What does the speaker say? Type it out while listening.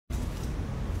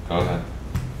Go ahead.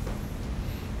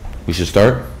 We should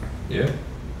start? Yeah.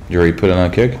 You already put it on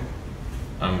kick?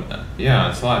 Yeah,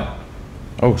 it's live.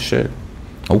 Oh, shit.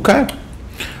 Okay.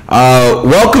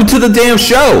 Welcome to the damn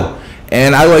show.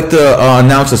 And I'd like to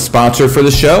announce a sponsor for the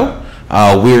show.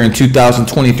 We're in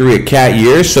 2023 at Cat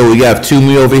Year, so we have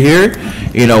Toomey over here.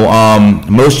 You know,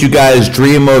 most of you guys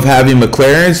dream of having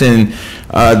McLarens, and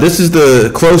this is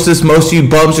the closest most of you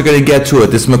bums are going to get to it,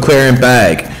 this McLaren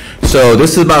bag. So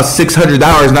this is about $600.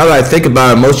 Now that I think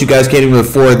about it, most of you guys can't even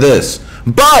afford this.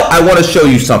 But I want to show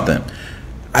you something.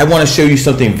 I want to show you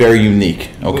something very unique,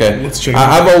 okay? Let's check it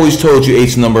I've always told you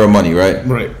eight's the number of money, right?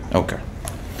 Right. Okay.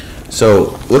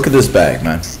 So look at this bag,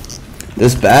 man.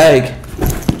 This bag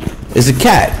is a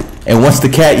cat. And once the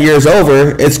cat year is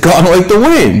over, it's gone like the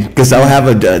wind. Because I'll have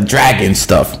a dragon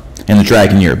stuff in the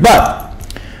dragon year. But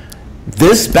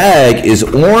this bag is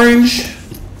orange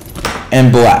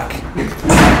and black.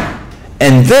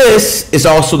 And this is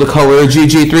also the color of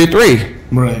GG33.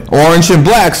 Right. Orange and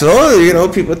black. So, you know,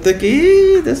 people think,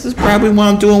 this is probably why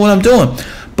I'm doing what I'm doing.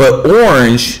 But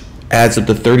orange adds up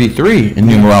to 33 in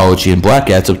numerology, and black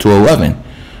adds up to 11.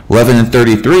 11 and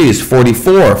 33 is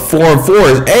 44. 4 and 4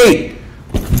 is 8.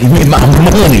 Give me my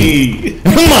money. Give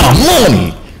me my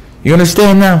money. You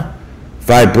understand now?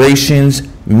 Vibrations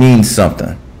mean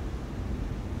something.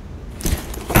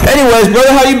 Anyways,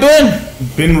 brother, how you been?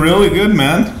 Been really good,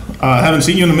 man. Haven't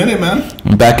seen you in a minute, man.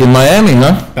 I'm back in Miami,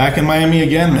 huh? Back in Miami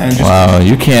again, man. Wow,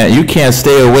 you can't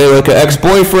stay away like an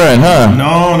ex-boyfriend, huh? No.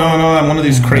 I'm one of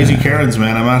these crazy Karens,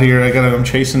 man. I'm out here. I'm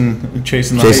chasing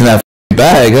that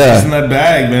bag, huh? Chasing that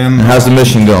bag, man. How's the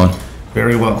mission going?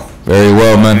 Very well. Very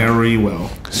well, man. Very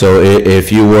well. So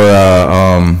if you were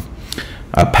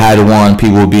a Padawan,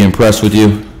 people would be impressed with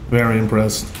you. Very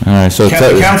impressed. All right, so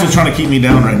the council's trying to keep me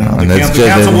down right now. The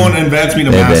council won't advance me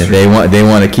to master. They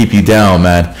want to keep you down,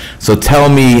 man. So tell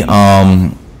me,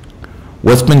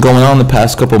 what's been going on the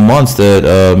past couple months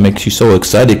that makes you so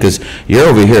excited? Because you're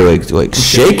over here like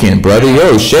shaking, brother.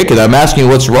 Yo, shaking. I'm asking you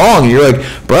what's wrong. And you're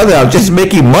like, brother, I'm just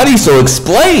making money. So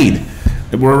explain.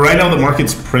 We're right now. The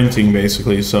market's printing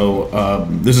basically. So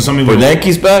this is something.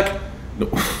 Bernanke's back.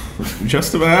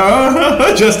 Just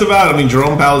about. Just about. I mean,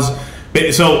 Jerome Powell's.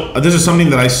 So this is something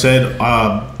that I said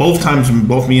both times.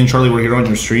 Both me and Charlie were here on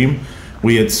your stream.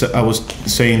 I was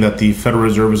saying that the Federal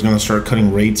Reserve is going to start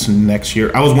cutting rates next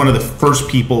year. I was one of the first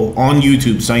people on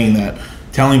YouTube saying that,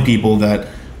 telling people that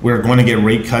we're going to get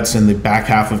rate cuts in the back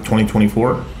half of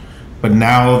 2024. But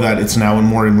now that it's now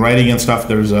more in writing and stuff,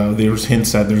 there's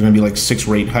hints that there's going to be like 6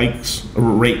 rate cuts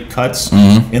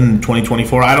in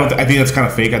 2024. I think that's kind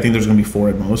of fake. I think there's going to be 4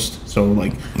 at most. So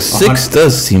like 6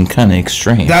 does seem kind of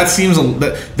extreme. That seems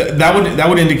that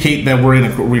would indicate that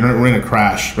we're in a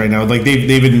crash right now. Like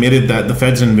they've admitted that the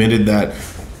Fed's admitted that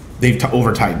they've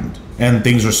over tightened and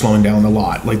things are slowing down a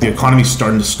lot. Like the economy's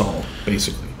starting to stall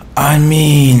basically. I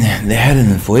mean, they had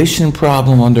an inflation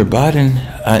problem under Biden.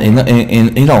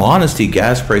 In all honesty,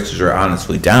 gas prices are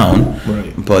honestly down.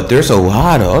 Right. But there's a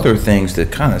lot of other things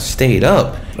that kind of stayed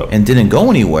up and didn't go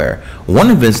anywhere. One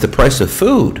of it's the price of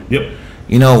food. Yep.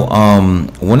 You know,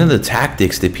 one of the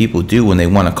tactics that people do when they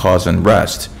want to cause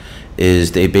unrest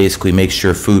is they basically make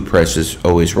sure food prices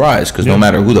always rise, because no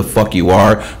matter who the fuck you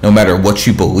are, no matter what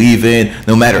you believe in,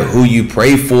 no matter who you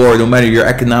pray for, no matter your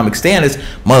economic status,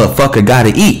 motherfucker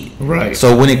gotta eat. Right.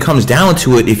 So when it comes down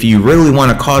to it, if you really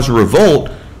want to cause a revolt,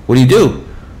 what do? You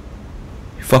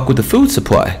fuck with the food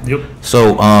supply. Yep.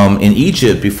 So in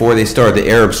Egypt, before they started the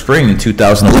Arab Spring in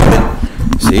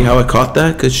 2011, see how I caught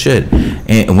that? Good shit.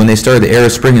 And when they started the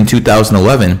Arab Spring in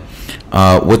 2011,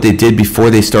 what they did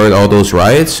before they started all those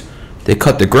riots, they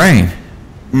cut the grain.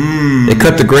 They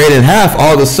cut the grain in half.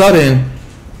 All of a sudden,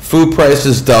 food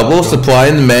prices double, supply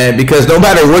and demand, because no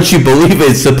matter what you believe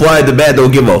in, supply and demand don't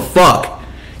give a fuck.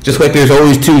 Just like there's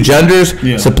always 2 genders,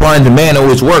 supply and demand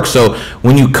always works. So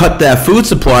when you cut that food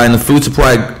supply and the food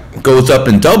supply goes up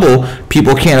and double,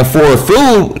 people can't afford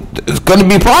food, there's going to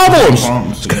be problems.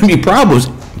 It's going to be problems.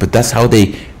 But that's how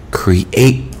they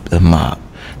create the mob.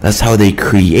 That's how they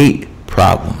create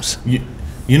problems.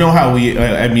 You know how we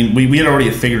had already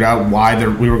figured out why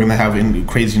we were going to have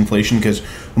crazy inflation, because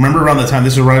remember around the time,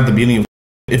 this is right at the beginning of,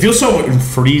 it feels so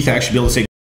free to actually be able to say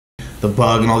the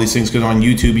bug and all these things, because on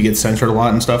YouTube you get censored a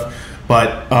lot and stuff.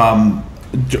 But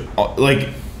like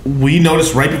we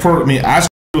noticed right before, as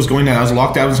it was going down, as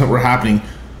lockdowns were happening,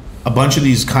 a bunch of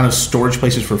these kind of storage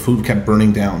places for food kept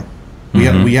burning down. We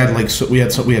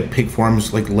had pig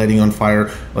farms like lighting on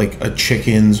fire, like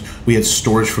chickens. We had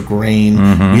storage for grain.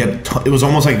 We had it was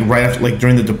almost like right after, like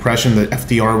during the Depression, the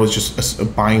FDR was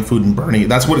just buying food and burning it.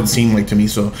 That's what it seemed like to me.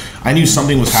 So I knew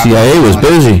something was happening. CIA was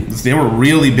busy. They were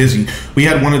really busy. We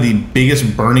had one of the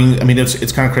biggest burning. I mean,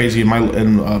 it's kind of crazy.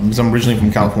 Because I'm originally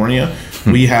from California,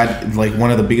 we had like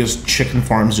one of the biggest chicken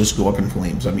farms just go up in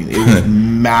flames. I mean, it was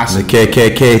massive. The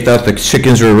KKK thought the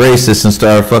chickens were racist and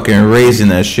started fucking raising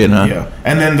that shit, huh? Yeah.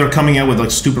 And then they're coming out with like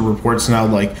stupid reports now,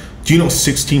 like, do you know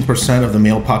 16% of the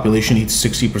male population eats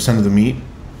 60% of the meat?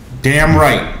 Damn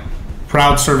right.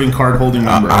 Proud serving card holding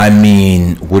member. I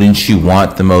mean, wouldn't you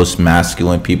want the most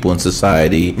masculine people in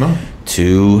society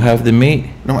to have the meat?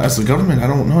 No, as the government, I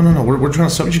don't. No. We're trying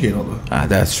to subjugate all the.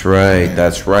 That's right. Yeah.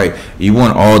 That's right. You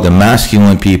want all the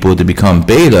masculine people to become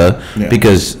beta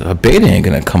because a beta ain't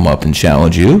gonna come up and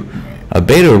challenge you. Right. A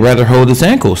beta would rather hold his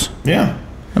ankles. Yeah.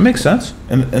 That makes sense.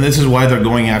 And this is why they're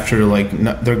going after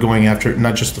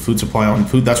not just the food supply on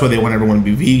food. That's why they want everyone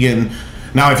to be vegan.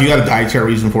 Now, if you got a dietary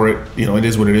reason for it, it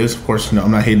is what it is. Of course, no,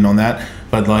 I'm not hating on that.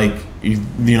 But like,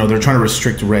 they're trying to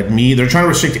restrict red meat. They're trying to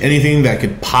restrict anything that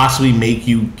could possibly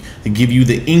give you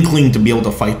the inkling to be able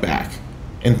to fight back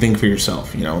and think for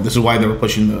yourself. This is why they were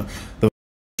pushing the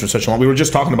for such long. We were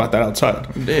just talking about that outside.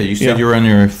 Yeah, you said you were on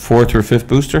your 4th or 5th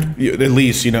booster. At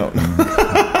least,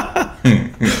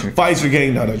 Pfizer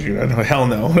gang, no, hell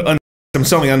no. I'm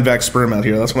selling unvaxxed sperm out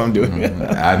here. That's what I'm doing.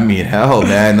 I mean, hell,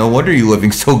 man. No wonder you're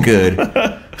living so good.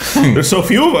 There's so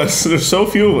few of us.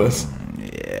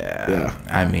 Yeah.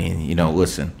 I mean,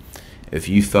 listen. If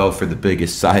you fell for the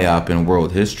biggest psyop in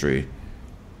world history,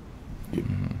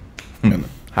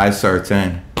 hi,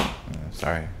 Sartain.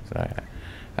 Sorry.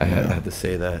 I had to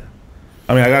say that.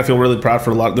 I mean, I gotta feel really proud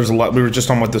for a lot. There's a lot. We were just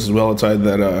talking about this as well outside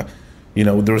that.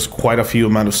 There was quite a few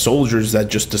amount of soldiers that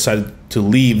just decided to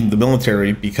leave the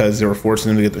military because they were forcing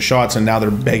them to get the shots, and now they're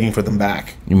begging for them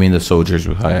back. You mean the soldiers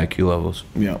with high IQ levels?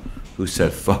 Yeah. Who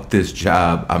said, fuck this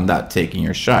job, I'm not taking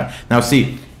your shot. Now,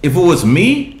 see, if it was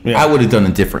me, I would have done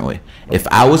it differently. If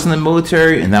I was in the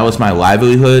military and that was my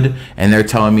livelihood and they're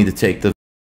telling me to take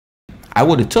I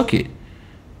would have took it.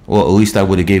 Well, at least I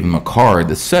would have gave them a card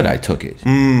that said I took it.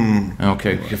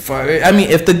 Okay.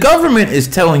 If the government is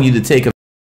telling you to take a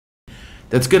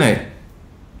that's gonna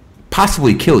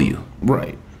possibly kill you,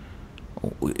 right?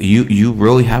 You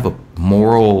really have a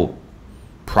moral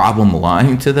problem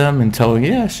lying to them and telling,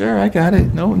 yeah, sure, I got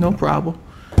it, no problem.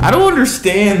 I don't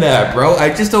understand that, bro.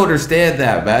 I just don't understand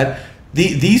that, man.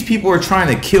 These people are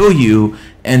trying to kill you,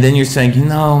 and then you're saying,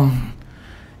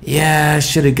 yeah, I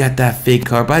should have got that fake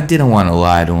card, but I didn't want to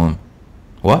lie to him.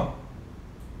 What?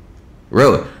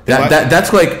 Really?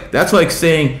 That's like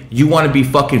saying you want to be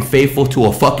fucking faithful to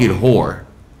a fucking whore.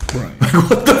 Right.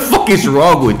 What the fuck is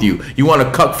wrong with you? You want to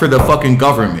cuck for the fucking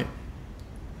government?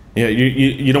 Yeah,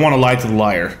 you don't want to lie to the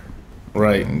liar.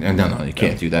 Right. No, you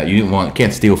can't do that. You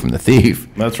can't steal from the thief.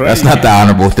 That's right. That's not the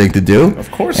honorable thing to do. Of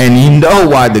course. And you know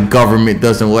why the government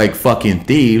doesn't like fucking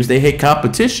thieves? They hate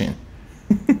competition.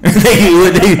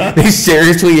 they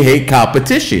seriously hate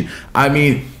competition. I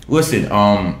mean, listen,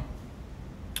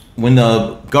 when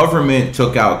the government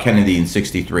took out Kennedy in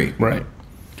 '63, right,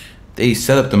 they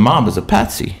set up the mob as a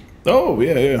patsy. Oh,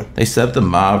 yeah. They set up the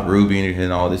mob, Ruby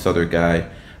and all this other guy,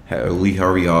 Lee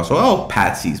Harvey also. Oh,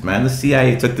 patsies, man. The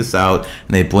CIA took this out and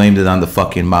they blamed it on the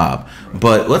fucking mob.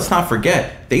 But let's not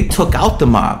forget, they took out the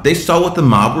mob. They saw what the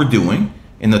mob were doing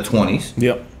in the 20s.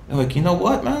 Yep. They're like, you know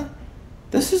what, man?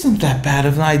 This isn't that bad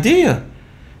of an idea.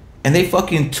 And they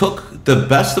fucking took the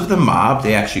best of the mob.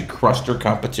 They actually crushed their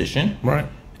competition. Right.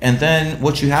 And then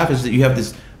what you have is that you have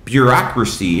this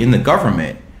bureaucracy in the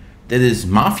government that is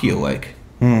mafia-like.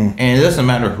 And it doesn't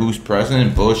matter who's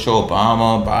president, Bush,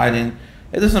 Obama, Biden.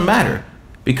 It doesn't matter.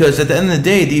 Because at the end of the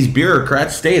day, these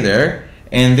bureaucrats stay there,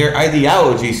 and their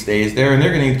ideology stays there, and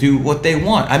they're going to do what they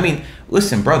want. I mean,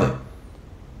 listen, brother.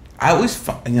 I always,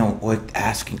 like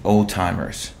asking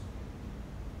old-timers,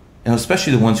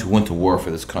 especially the ones who went to war for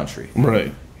this country.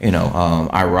 Right.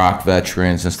 Iraq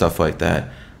veterans and stuff like that.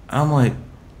 I'm like,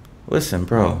 listen,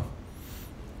 bro,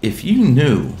 if you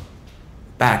knew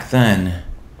back then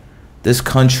this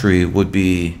country would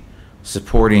be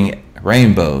supporting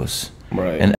rainbows,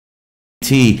 right, and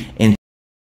and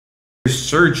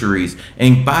surgeries,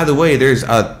 and by the way, there's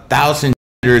 1,000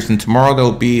 and tomorrow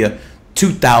there'll be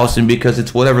 2,000 because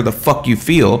it's whatever the fuck you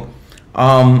feel.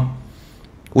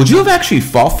 Would you have actually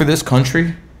fought for this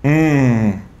country?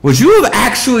 Would you have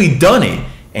actually done it?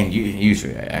 And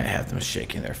usually I have them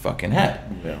shaking their fucking head.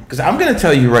 Because I'm going to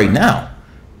tell you right now,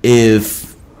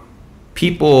 if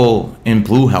people in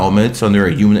blue helmets under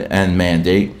a UN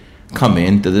mandate come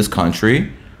into this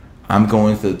country, I'm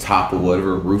going to the top of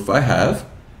whatever roof I have,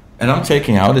 and I'm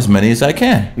taking out as many as I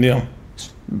can. Yeah.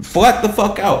 Flat the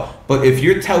fuck out. But if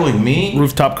you're telling me...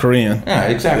 Rooftop Korean. Yeah,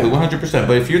 exactly, 100%.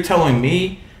 But if you're telling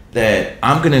me that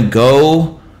I'm going to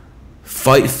go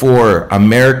fight for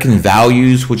American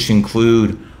values, which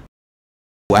include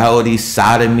sexuality,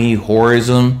 sodomy,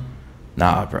 whorism,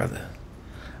 nah, brother.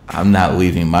 I'm not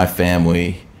leaving my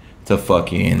family to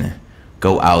fucking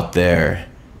go out there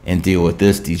and deal with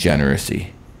this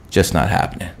degeneracy. Just not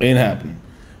happening. Ain't happening.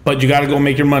 But you got to go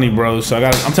make your money, bro. So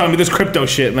I'm telling you this crypto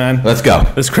shit, man. Let's go.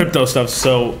 This crypto stuff.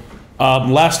 So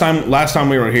last time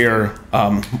we were here,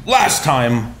 last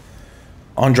time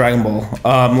on Dragon Ball,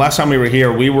 last time we were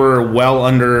here, we were well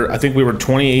under. I think we were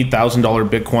 $28,000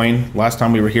 Bitcoin last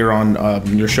time we were here on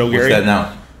your show, Gary. What's that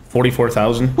now?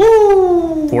 44,000.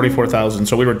 Woo! 44,000.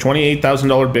 So we were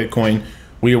 $28,000 Bitcoin.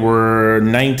 We were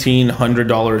 $1,900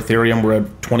 Ethereum. We're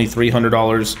at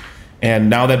 $2,300.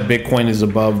 And now that Bitcoin is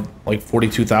above like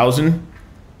 42,000,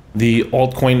 the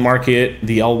altcoin market,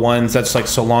 the L1s, that's like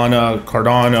Solana,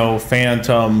 Cardano,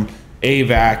 Phantom,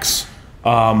 AVAX,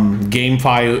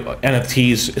 GameFi,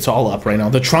 NFTs, it's all up right now.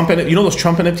 The Trump, you know those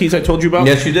Trump NFTs I told you about?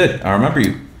 Yes, you did. I remember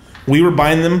you. We were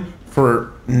buying them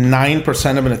for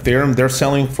 9% of an Ethereum. They're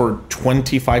selling for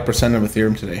 25% of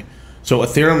Ethereum today. So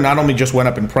Ethereum not only just went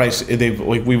up in price,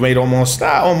 we made almost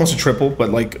a triple,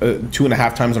 but like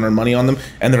 2.5 times on our money on them,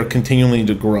 and they're continuing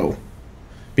to grow.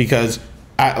 Because,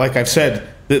 like I've said,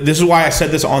 this is why I said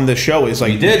this on this show. Is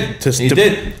like you did. You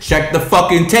did. Check the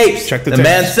fucking tapes. Check the tapes. tapes.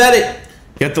 Man said it.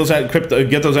 Get those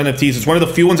get those NFTs. It's one of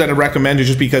the few ones that I recommend,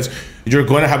 just because you're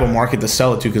going to have a market to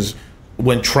sell it to. Because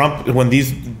when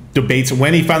these debates,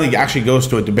 when he finally actually goes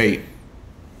to a debate,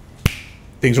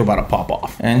 things are about to pop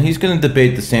off. And he's going to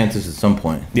debate DeSantis at some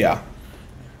point. Yeah.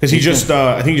 Because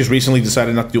I think he just recently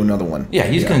decided not to do another one. Yeah,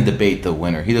 he's going to debate the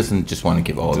winner. He doesn't just want to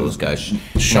give all those guys.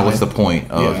 What's the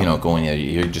point of going?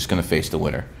 You're just going to face the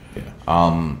winner.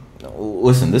 Yeah.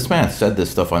 Listen, this man said this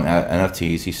stuff on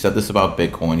NFTs. He said this about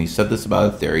Bitcoin. He said this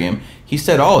about Ethereum. He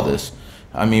said all of this.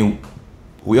 I mean,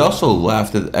 we also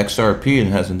laughed at XRP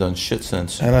and hasn't done shit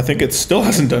since. And I think it still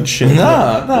hasn't done shit.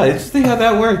 No, it's see how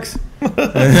that works.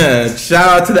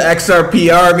 Shout out to the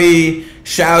XRP army.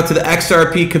 Shout out to the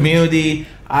XRP community.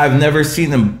 I've never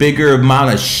seen a bigger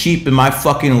amount of sheep in my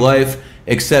fucking life,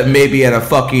 except maybe at a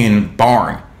fucking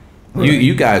barn. Right.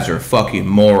 You guys are fucking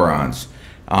morons.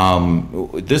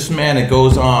 This man that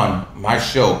goes on my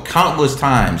show countless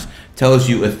times tells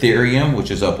you Ethereum,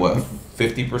 which is up what,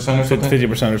 50% or something?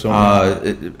 50% or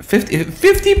something.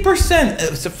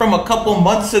 50% from a couple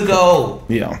months ago.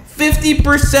 Yeah.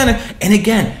 50%. And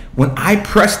again, when I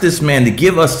pressed this man to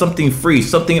give us something free, he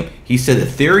said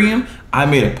Ethereum. I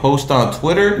made a post on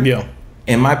Twitter. Yeah.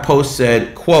 And my post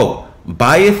said, quote,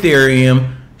 buy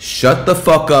Ethereum, shut the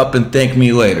fuck up and thank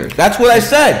me later. That's what I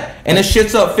said. And the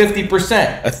shit's up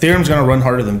 50%. Ethereum's going to run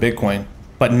harder than Bitcoin,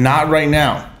 but not right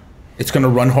now. It's going to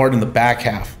run hard in the back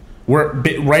half.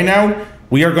 Right now,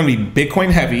 we are going to be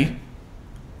Bitcoin heavy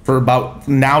for about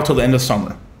now till the end of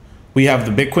summer. We have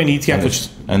the Bitcoin ETF, which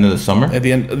end of the summer. At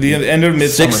the end of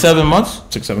midsummer. 6-7 months.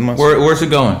 6-7 months. Where's it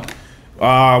going?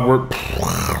 We're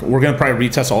going to probably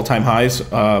retest all-time highs.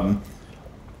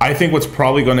 I think what's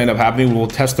probably going to end up happening, we'll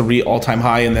test the all-time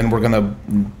high, and then we're going to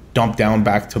dump down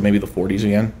back to maybe the 40s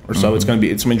again or so. It's going to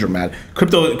be something dramatic.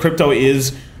 Crypto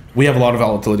is, we have a lot of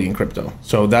volatility in crypto,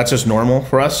 so that's just normal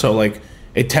for us. So like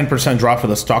a 10% drop for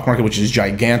the stock market, which is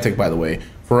gigantic, by the way,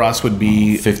 for us would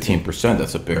be 15%.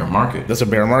 That's a bear market. That's a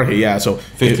bear market, yeah. So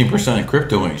 15% in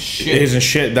crypto ain't shit. It isn't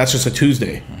shit. That's just a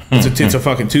Tuesday. It's a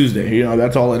fucking Tuesday. You know,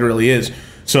 that's all it really is.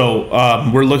 So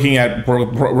we're looking at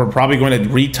we're probably going to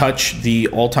retouch the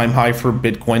all-time high for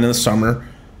Bitcoin in the summer.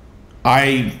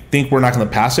 I think we're not going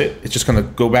to pass it. It's just going to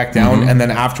go back down, and then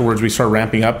afterwards we start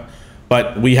ramping up.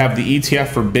 But we have the ETF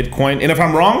for Bitcoin, and if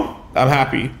I'm wrong, I'm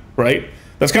happy, right?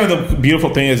 That's kind of the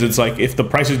beautiful thing, is it's like if the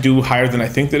prices do higher than I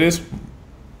think that is,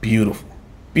 beautiful.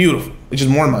 It's just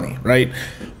more money, right?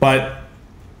 But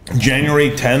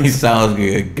January 10th. He sounds like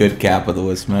a good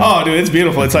capitalist, man. Oh, dude, it's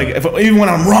beautiful. It's like even when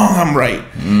I'm wrong, I'm right.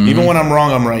 Even when I'm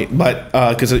wrong, I'm right. But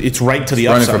because it's right to the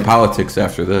upside. Running for politics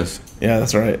after this. Yeah,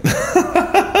 that's right.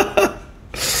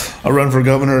 I'll run for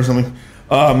governor or something.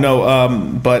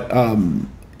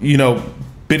 You know,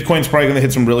 Bitcoin's probably going to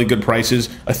hit some really good prices.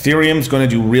 Ethereum's going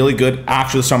to do really good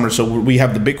after the summer. So we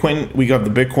have the Bitcoin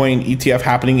ETF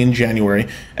happening in January,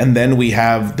 and then we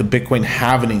have the Bitcoin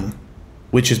halvening,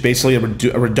 which is basically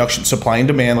a reduction supply and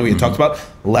demand, like we had talked about.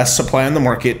 Less supply in the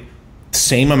market,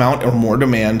 same amount or more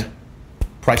demand.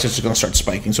 Prices are going to start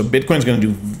spiking. So Bitcoin's going to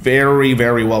do very,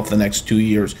 very well for the next 2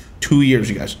 years. 2 years,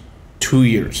 you guys. 2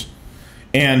 years.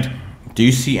 And Do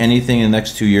you see anything in the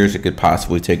next 2 years that could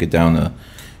possibly take it down to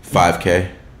 5K?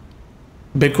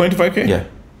 Bitcoin to 5K? Yeah.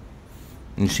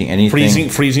 You see anything?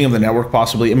 Freezing of the network,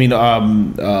 possibly. I mean,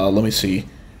 let me see.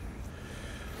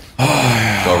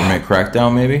 Government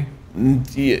crackdown, maybe?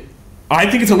 Yeah. I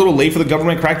think it's a little late for the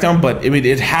government crackdown, but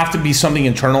it'd have to be something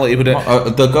internal. It would.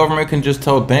 The government can just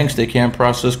tell banks they can't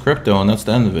process crypto, and that's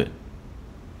the end of it.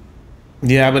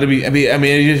 Yeah, but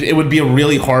it would be a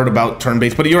really hard about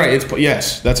turn-based. But you're right.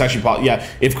 Yes, that's actually possible. Yeah,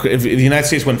 if the United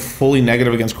States went fully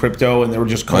negative against crypto and they were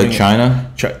just like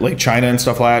China, like China and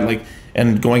stuff like that, like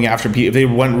and going after people, if they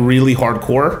went really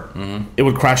hardcore, it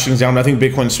would crash things down. I think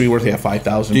Bitcoin's to be worth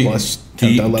 5,000 plus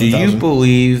 10,000. Do you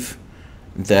believe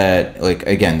that, like,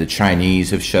 again, the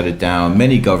Chinese have shut it down?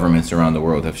 Many governments around the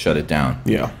world have shut it down.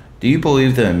 Yeah. Do you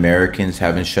believe that Americans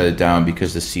haven't shut it down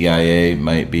because the CIA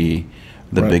might be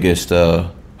the biggest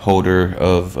holder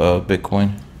of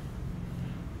Bitcoin?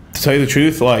 To tell you the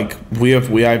truth, like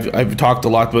I've talked a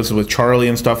lot about this with Charlie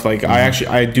and stuff. Like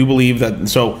I do believe that.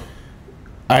 So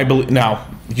I believe now.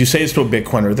 You say this to a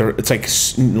Bitcoiner,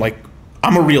 it's like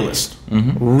I'm a realist.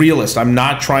 Realist. I'm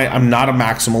not a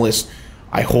maximalist.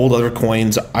 I hold other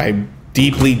coins. I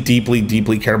deeply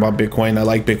care about Bitcoin. I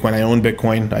like Bitcoin. I own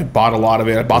Bitcoin. I bought a lot of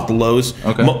it. I bought the lows.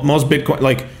 Okay. Most Bitcoin,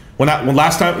 like one of the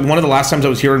last times I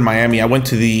was here in Miami, I went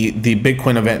to the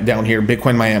Bitcoin event down here,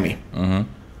 Bitcoin Miami.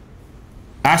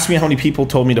 Ask me how many people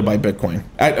told me to buy Bitcoin.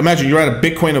 Imagine you're at a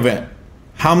Bitcoin event.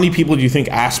 How many people do you think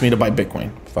asked me to buy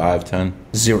Bitcoin? 5, 10.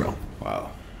 0.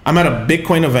 Wow. I'm at a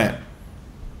Bitcoin event.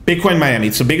 Bitcoin Miami.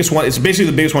 It's the biggest one. It's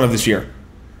basically the biggest one of this year.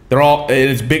 They're all,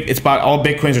 it's big. It's about all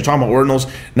Bitcoins. They're talking about ordinals.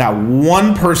 Now,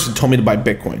 one person told me to buy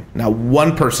Bitcoin. Now,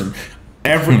 one person.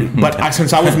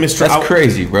 Since I was Mr. That's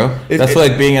crazy, bro. That's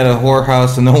like being at a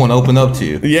whorehouse and no one opened up to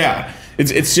you. Yeah.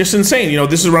 It's just insane. You know,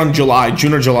 this is around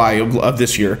June or July of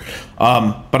this year.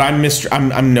 But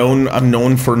I'm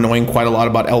known for knowing quite a lot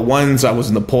about L1s. I was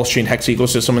in the Pulse Chain Hex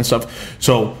ecosystem and stuff.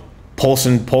 So Pulse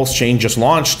and Pulse Chain just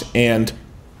launched, and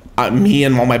me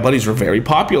and all my buddies were very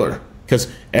popular because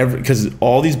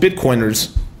all these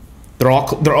Bitcoiners, they're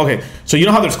okay. So you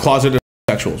know how there's closeted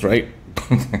sexuals, right?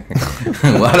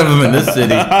 A lot of them in this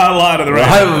city. A lot of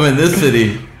them in this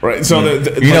city. Right. So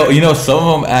you know, some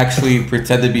of them actually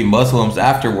pretend to be Muslims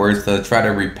afterwards to try to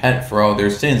repent for all their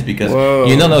sins because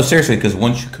no, seriously, because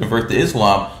once you convert to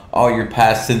Islam, all your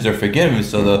past sins are forgiven.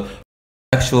 So the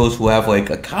sexuals who have like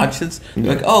a conscience,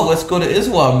 like, oh, let's go to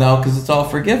Islam now because it's all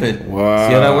forgiven. Wow.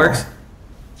 See how that works?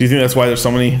 Do you think that's why there's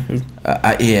so many?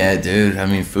 Yeah, dude. I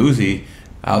mean, Fuzi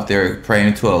out there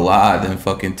praying to Allah and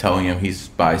fucking telling him he's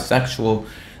bisexual.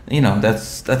 You know,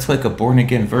 that's like a born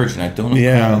again virgin. I don't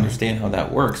understand how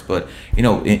that works, but you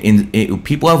know, in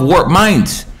people have warped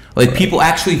minds. Like people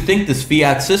actually think this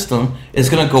fiat system is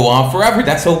gonna go on forever.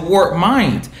 That's a warped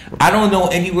mind. I don't know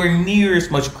anywhere near as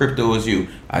much crypto as you.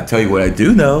 I tell you what I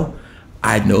do know.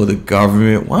 I know the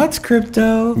government wants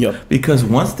crypto. Yep. Because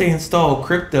once they install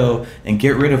crypto and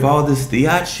get rid of all this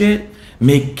fiat shit,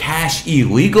 make cash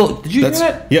illegal. Did you hear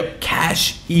that? Yep.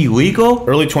 Cash illegal?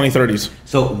 Early 2030s.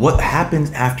 So what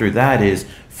happens after that is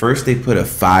first they put a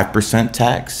 5%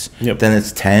 tax. Yep. Then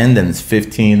it's 10, then it's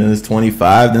 15, then it's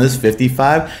 25, then it's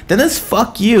 55, then it's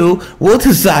fuck you. We'll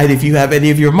decide if you have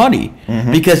any of your money.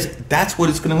 Because that's what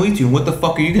it's going to lead to. And what the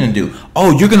fuck are you going to do?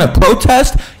 Oh, you're going to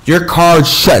protest? Your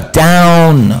card's shut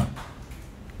down.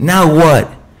 Now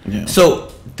what? Yeah.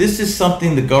 So this is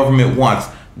something the government wants.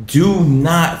 Do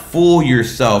not fool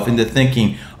yourself into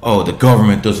thinking, oh, the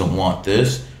government doesn't want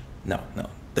this. No.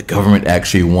 The government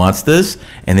actually wants this,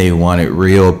 and they want it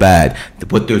real bad.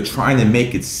 But they're trying to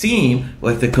make it seem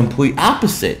like the complete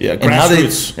opposite. Yeah, and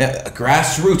grassroots.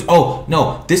 Grassroots. Oh,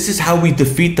 no, this is how we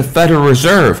defeat the Federal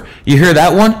Reserve. You hear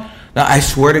that one? Now, I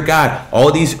swear to God,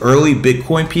 all these early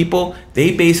Bitcoin people,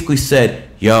 they basically said,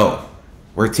 yo,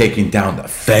 we're taking down the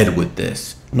Fed with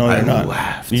this. No, you're not.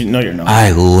 Laughed. No, you're not.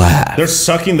 I laughed. They're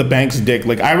sucking the bank's dick.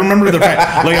 Like I remember the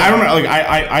fact. Like I remember. Like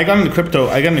I got into crypto.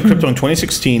 I got into crypto in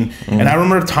 2016, and I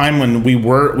remember a time when we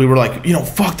were like, you know,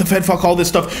 fuck the Fed, fuck all this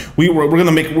stuff. We're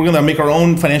gonna make our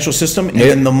own financial system. And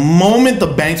then the moment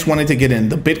the banks wanted to get in,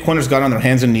 the Bitcoiners got on their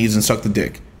hands and knees and sucked the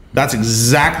dick. That's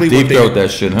exactly what they deep throat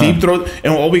that shit. Huh? Deep throat,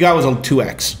 and all we got was a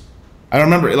 2x. I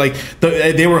remember like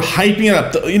they were hyping it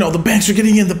up. You know, the banks are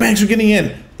getting in. The banks are getting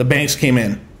in. The banks came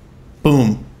in.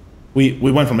 Boom. We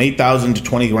went from 8,000 to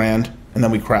 20 grand, and then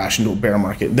we crashed into a bear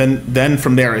market. Then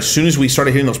from there, as soon as we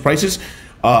started hitting those prices,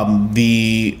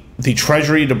 the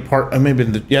Treasury Department,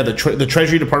 the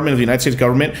Treasury Department of the United States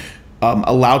government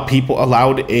allowed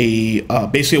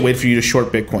basically a way for you to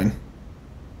short Bitcoin.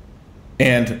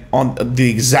 And on the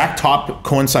exact top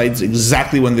coincides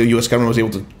exactly when the U.S. government was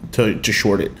able to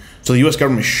short it. So the U.S.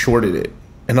 government shorted it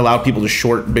and allowed people to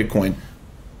short Bitcoin.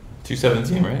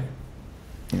 217, right?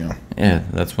 Yeah. Yeah,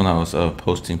 that's when I was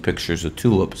posting pictures of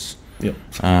tulips Yep.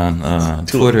 on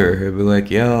Twitter. It'd be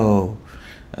like, yo.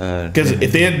 Because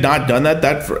if they had not done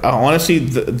that, honestly,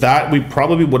 that we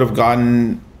probably would have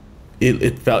gotten.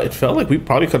 It felt like we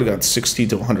probably could have got 60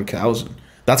 to 100,000.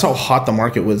 That's how hot the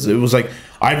market was. It was like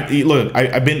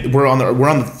we're on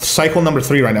the cycle number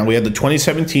 3 right now. We had the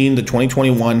 2017, the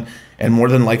 2021, and more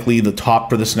than likely the top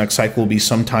for this next cycle will be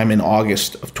sometime in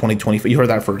August of 2020. You heard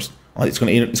that first. It's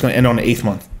going to end on the 8th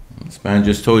month. This man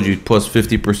just told you plus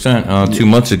 50% 2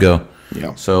 months ago.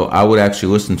 Yeah. So I would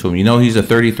actually listen to him. You know he's a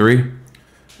 33.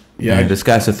 Yeah. Man, this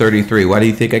guy's a 33. Why do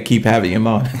you think I keep having him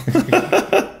on?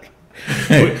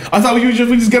 I thought we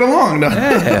just get along. No.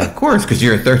 Yeah, of course, because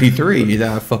you're a 33. You're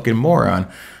not a fucking moron.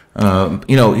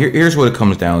 Here's what it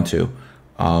comes down to.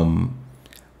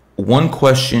 One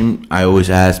question I always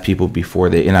ask people before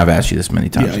they, and I've asked you this many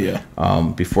times.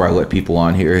 Before I let people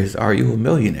on here is, are you a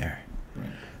millionaire?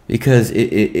 Because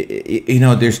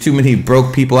there's too many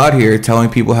broke people out here telling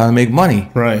people how to make money.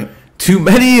 Right. Too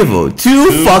many of them.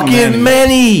 Too fucking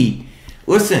many.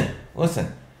 Listen.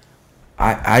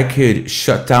 I could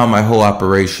shut down my whole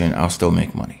operation. I'll still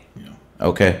make money. Yeah.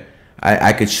 Okay?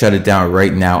 I could shut it down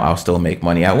right now. I'll still make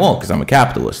money. I won't because I'm a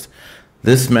capitalist.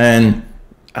 This man,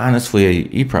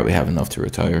 honestly, you probably have enough to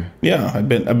retire. Yeah, I've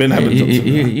been having.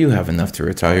 You have enough to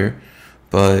retire,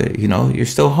 but you're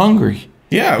still hungry.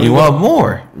 Yeah, you want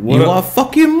more. You want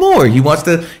fucking more. He wants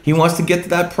to get to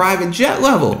that private jet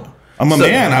level. I'm a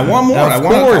man. I want more. I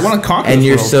want to conquer. And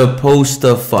you're supposed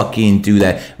to fucking do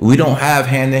that. We don't have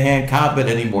hand-to-hand combat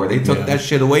anymore. They took that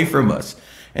shit away from us.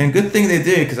 And good thing they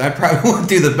did, because I probably won't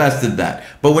do the best of that.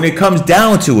 But when it comes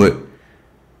down to it,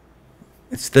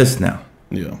 it's this now.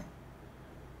 Yeah.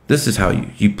 This is how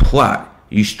you plot.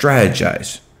 You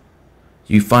strategize.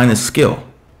 You find a skill.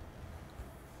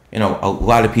 A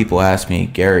lot of people ask me,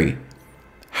 Gary,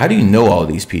 how do you know all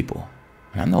these people?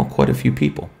 And I know quite a few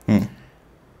people.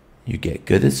 You get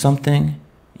good at something,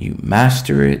 you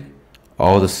master it,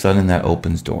 all of a sudden that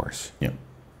opens doors. Yep.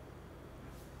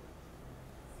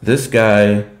 This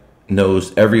guy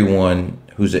knows everyone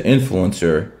who's an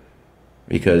influencer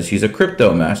because he's a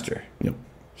crypto master. Yep.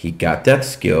 He got that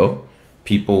skill.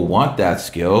 People want that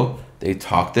skill. They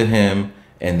talk to him,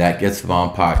 and that gets them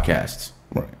on podcasts.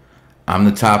 Right. I'm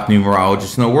the top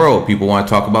numerologist in the world. People want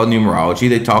to talk about numerology.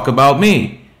 They talk about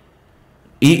me.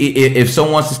 If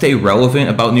someone wants to stay relevant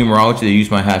about numerology, they use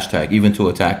my hashtag, even to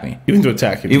attack me. Even to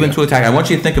attack you. To attack. I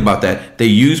want you to think about that. They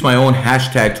use my own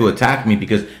hashtag to attack me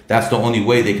because that's the only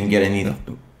way they can get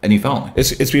any following.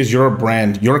 It's because you're a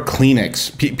brand. You're a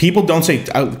Kleenex. People don't say,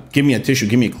 give me a tissue,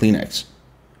 give me a Kleenex.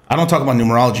 I don't talk about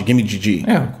numerology. Give me GG.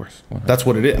 Yeah, of course. 100%. That's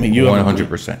what it is. I mean, you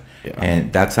 100%. Yeah.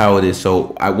 And that's how it is.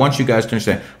 So I want you guys to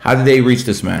understand. How did they reach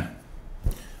this man?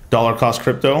 Dollar Cost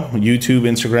Crypto, YouTube,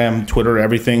 Instagram, Twitter,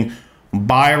 everything.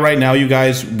 Buy right now, you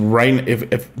guys. Right,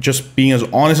 if just being as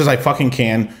honest as I fucking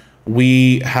can,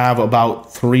 we have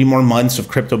about 3 more months of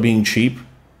crypto being cheap,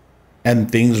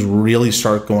 and things really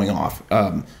start going off.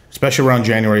 Especially around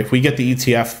January. If we get the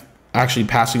ETF actually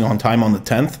passing on time on the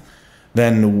 10th,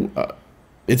 then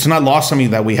it's not lost on me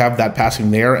that we have that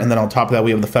passing there, and then on top of that,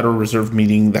 we have the Federal Reserve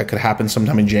meeting that could happen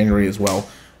sometime in January as well.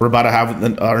 We're about to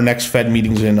have our next Fed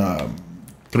meetings in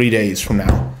 3 days from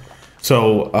now.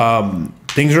 So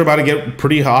things are about to get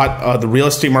pretty hot. The real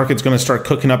estate market's going to start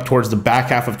cooking up towards the back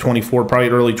half of 24, probably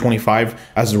early 25.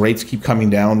 As the rates keep coming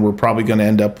down, we're probably going to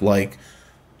end up like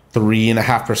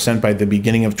 3.5% by the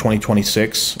beginning of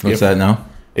 2026. What's that now?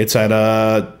 It's at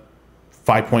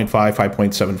 5.5,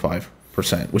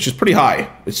 5.75%, which is pretty high.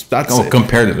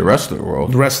 Compared to the rest of the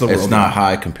world. The rest of the world. It's not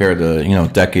high compared to,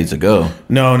 decades ago.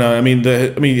 No. I mean,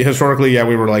 historically,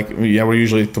 we're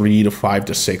usually 3 to 5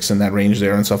 to 6 in that range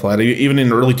there and stuff like that. Even in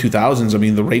the early 2000s, I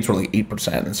mean, the rates were like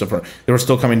 8% and stuff. They were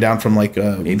still coming down from like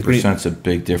 8%'s a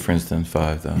big difference than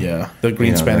 5, though. Yeah, the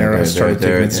Greenspan era started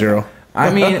taking it zero.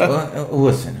 I mean,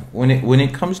 listen, when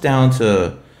it comes down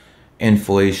to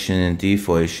inflation and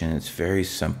deflation, it's very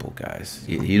simple, guys.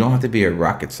 You don't have to be a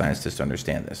rocket scientist to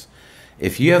understand this.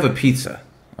 If you have a pizza,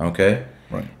 okay,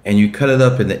 right, and you cut it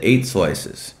up into 8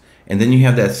 slices, and then you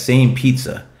have that same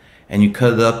pizza, and you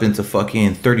cut it up into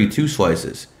fucking 32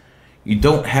 slices, you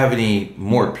don't have any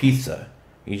more pizza.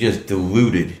 You just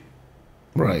diluted.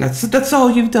 Right. That's all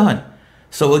you've done.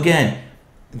 So again,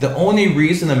 the only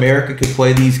reason America could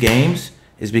play these games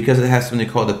is because it has something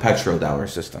called the petrodollar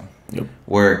system, yep,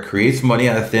 where it creates money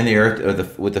out of thin air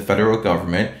with the federal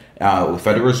government,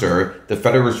 Federal Reserve. The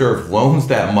Federal Reserve loans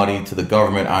that money to the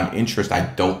government on interest. I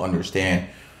don't understand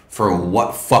for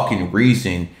what fucking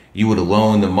reason you would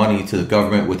loan the money to the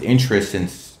government with interest,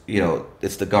 since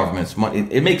it's the government's money.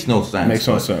 It makes no sense. Makes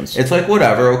no sense. It's like,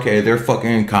 whatever. Okay, they're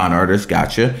fucking con artists.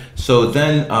 Gotcha. So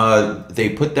then they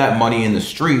put that money in the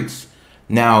streets.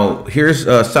 Now here's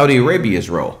Saudi Arabia's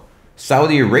role.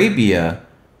 Saudi Arabia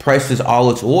prices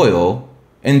all its oil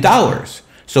in dollars.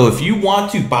 So if you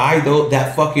want to buy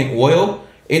that fucking oil,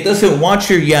 it doesn't want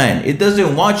your yen. It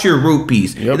doesn't want your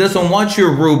rupees. It doesn't want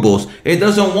your rubles. It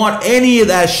doesn't want any of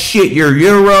that shit. Your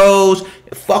euros.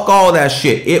 Fuck all that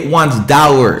shit. It wants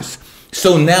dollars.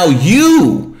 So now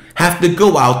you have to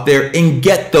go out there and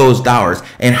get those dollars.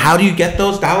 And how do you get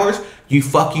those dollars? You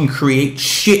fucking create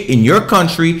shit in your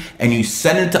country and you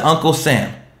send it to Uncle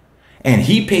Sam. And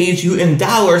he pays you in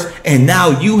dollars, and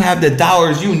now you have the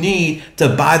dollars you need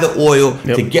to buy the oil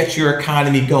to get your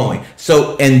economy going.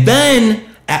 So, and then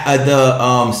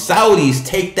the Saudis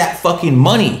take that fucking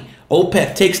money.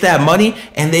 OPEC takes that money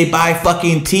and they buy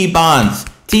fucking T-bonds,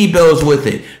 T-bills with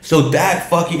it. So that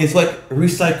fucking, it's like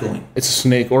recycling. It's a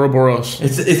snake, Ouroboros.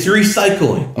 It's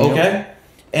recycling, okay?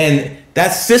 And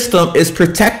that system is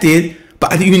protected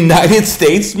by the United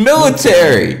States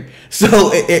military. So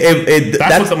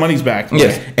that's what the money's back.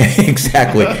 Yes,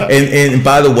 exactly. and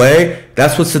by the way,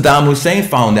 that's what Saddam Hussein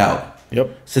found out.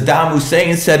 Yep. Saddam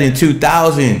Hussein said in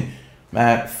 2000,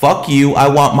 man, fuck you. I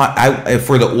want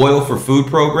for the oil for food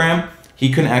program.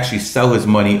 He couldn't actually sell his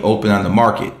money open on the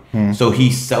market. So he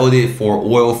sold it for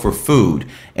oil for food.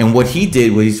 And what he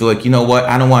did was he's like, you know what?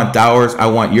 I don't want dollars. I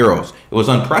want euros. It was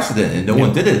unprecedented. No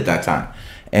one did it at that time.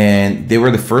 And they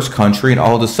were the first country, and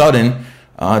all of a sudden,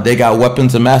 they got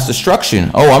weapons of mass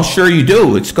destruction. Oh, I'm sure you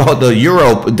do. It's called the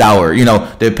euro dollar,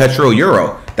 the petro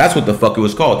euro. That's what the fuck it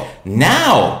was called.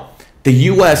 Now, the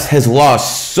U.S. has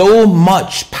lost so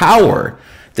much power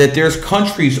that there's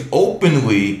countries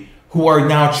openly who are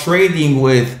now trading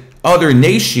with other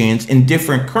nations in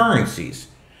different currencies.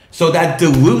 So that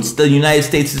dilutes the United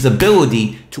States'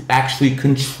 ability to actually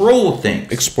control things.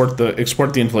 Export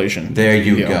the inflation. There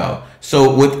you go.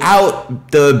 So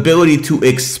without the ability to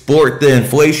export the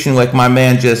inflation, like my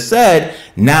man just said,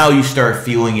 now you start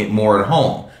feeling it more at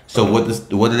home. So what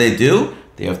do?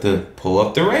 They have to pull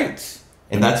up the rates.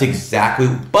 And that's exactly,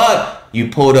 but you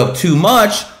pull it up too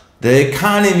much, the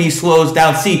economy slows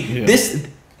down. See,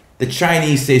 the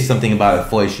Chinese say something about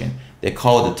inflation. They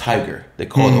call it a tiger. They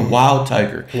call it a wild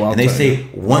tiger. And they say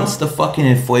once the fucking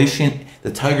inflation,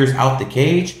 the tiger's out the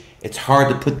cage, it's hard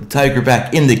to put the tiger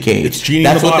back in the cage. It's genie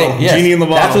in the bottle. Genie in the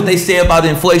bottle. That's what they say about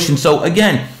inflation. So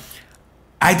again,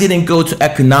 I didn't go to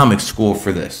economics school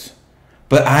for this,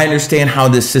 but I understand how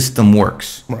this system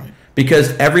works. Right.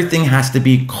 Because everything has to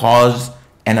be cause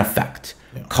and effect.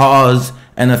 Cause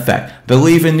and effect.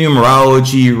 Believe in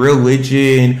numerology,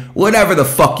 religion, whatever the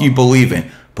fuck you believe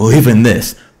in. Believe in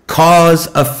this. Cause,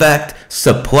 effect,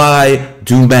 supply,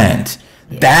 demand.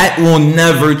 That will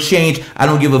never change. I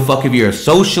don't give a fuck if you're a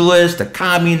socialist, a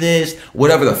communist,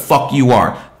 whatever the fuck you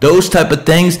are. Those type of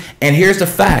things. And here's the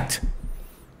fact.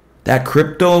 That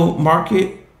crypto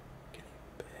market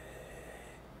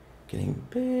getting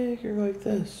bigger like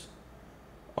this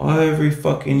every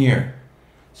fucking year.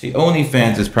 See,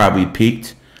 OnlyFans is probably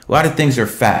peaked. A lot of things are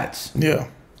fads. Yeah.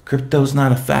 Crypto's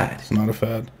not a fad. It's not a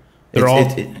fad. It's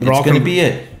going to be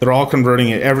it. They're all converting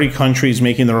it. Every country is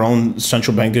making their own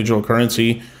central bank digital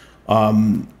currency.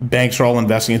 Banks are all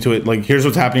investing into it. Like, here's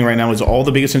what's happening right now is all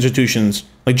the biggest institutions,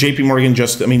 like JP Morgan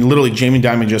literally Jamie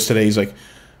Dimon just today, he's like,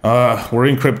 we're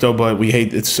in crypto, but we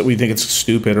think it's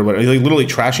stupid or whatever. Like, literally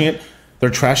trashing it. They're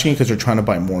trashing it because they're trying to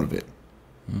buy more of it.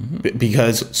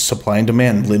 Because supply and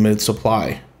demand, limited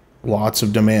supply, lots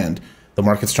of demand. The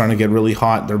market's trying to get really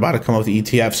hot. They're about to come up with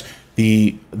ETFs.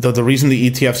 The reason the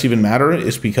ETFs even matter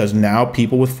is because now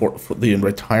people with the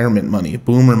retirement money,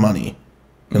 boomer money,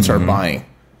 can start buying.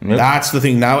 That's the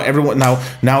thing. Now everyone,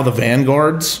 now the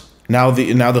Vanguards, now the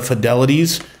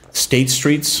Fidelities, State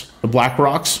Streets, the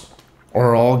BlackRocks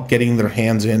are all getting their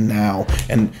hands in now,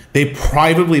 and they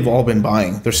privately have all been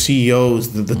buying. Their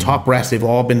CEOs, the top brass, they've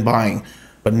all been buying,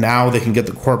 but now they can get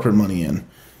the corporate money in,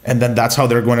 and then that's how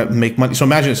they're going to make money. So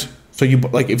imagine this. So you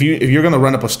like if you're going to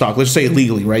run up a stock, let's say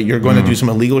illegally, right? You're going to do some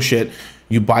illegal shit.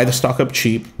 You buy the stock up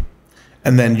cheap,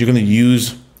 and then you're going to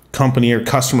use company or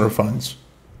customer funds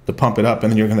to pump it up,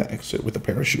 and then you're going to exit with a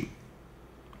parachute.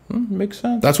 Makes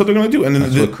sense. That's what they're going to do, and then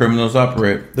that's what criminals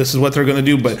operate. This is what they're going to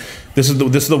do. But this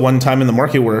is the one time in the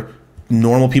market where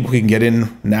normal people can get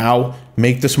in now,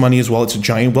 make this money as well. It's a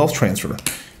giant wealth transfer.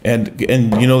 And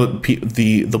you know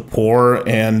the poor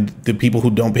and the people who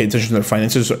don't pay attention to their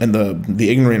finances and the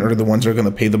ignorant are the ones that are going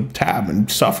to pay the tab and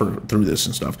suffer through this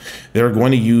and stuff. They're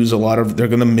going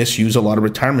to misuse a lot of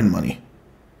retirement money.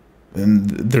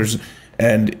 And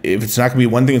if it's not going to be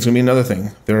one thing, it's going to be another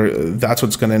thing. That's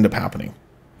what's going to end up happening.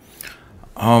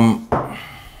 Let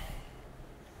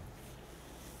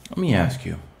me ask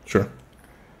you. Sure.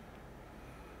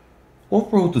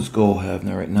 What role does gold have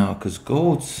right now? Because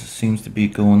gold seems to be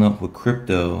going up with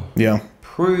crypto. Yeah.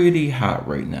 Pretty hot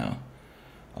right now.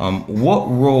 What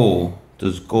role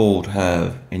does gold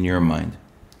have in your mind?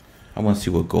 I want to see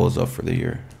what gold is up for the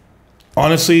year.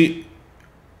 Honestly,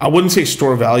 I wouldn't say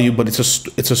store value, but because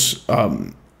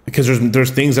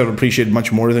there's things that have appreciated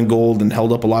much more than gold and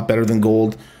held up a lot better than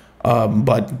gold.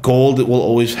 But gold will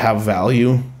always have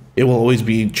value. It will always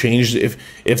be changed.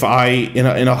 If I in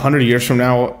 100 years from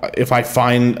now, if I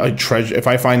find a treasure, if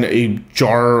I find a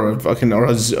jar or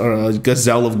a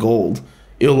gazelle of gold,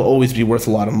 it'll always be worth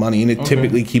a lot of money, and it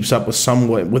typically keeps up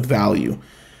with value.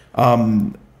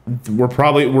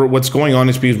 What's going on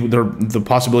is because the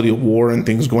possibility of war and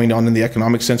things going on in the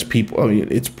economic sense. People, I mean,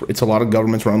 it's a lot of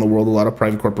governments around the world, a lot of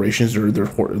private corporations. They're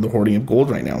hoarding up gold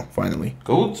right now. Finally,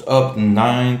 gold's up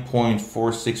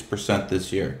 9.46%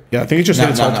 this year. Yeah, I think it just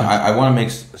hit its all-time. I want to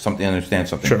understand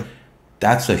something. Sure,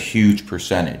 that's a huge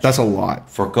percentage. That's a lot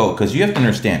for gold, because you have to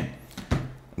understand,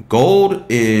 gold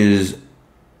is,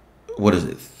 what is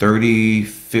it, 30,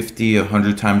 50,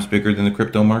 100 times bigger than the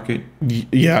crypto market?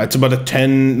 Yeah, it's about a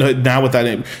 10 now with that.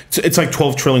 It's like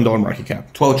 $12 trillion market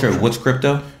cap. 12 trillion. What's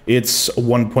crypto? It's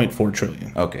 1.4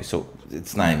 trillion. Okay, so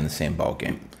it's not even the same ball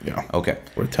game. Yeah. Okay.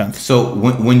 We're a tenth. So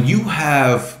when you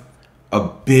have a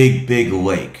big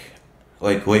lake,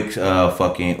 like Lake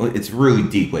it's really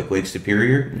deep, like Lake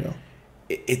Superior. Yeah.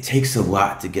 It takes a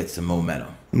lot to get some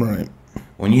momentum. Right.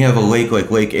 When you have a lake like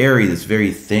Lake Erie that's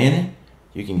very thin,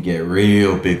 you can get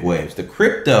real big waves. The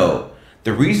crypto,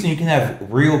 the reason you can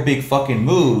have real big fucking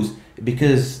moves is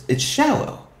because it's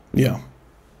shallow. Yeah.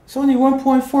 It's only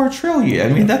 1.4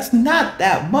 trillion. I mean, that's not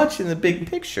that much in the big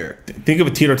picture. Think of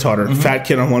a teeter-totter. Fat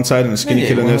kid on one side and a skinny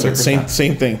kid on the other. It's like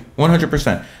same thing.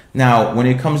 100%. Now, when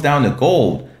it comes down to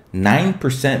gold,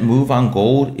 9% move on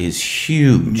gold is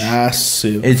huge.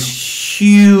 Massive. It's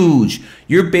huge.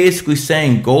 You're basically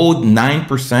saying gold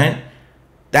 9%.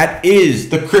 That is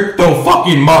the crypto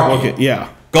fucking market. Okay, yeah.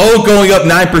 Gold going up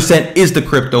 9% is the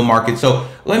crypto market. So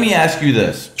let me ask you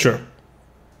this. Sure.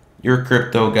 You're a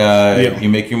crypto guy. Yeah. You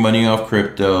make your money off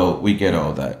crypto. We get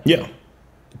all that. Yeah.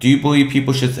 Do you believe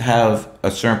people should have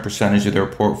a certain percentage of their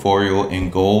portfolio in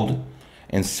gold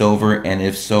and silver? And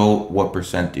if so, what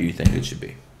percent do you think it should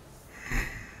be?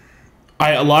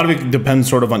 A lot of it depends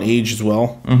sort of on age as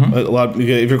well.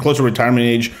 If you're close to retirement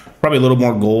age, probably a little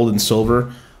more gold and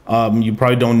silver. You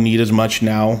probably don't need as much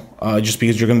now, just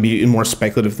because you're going to be in more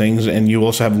speculative things, and you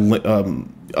also have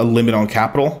a limit on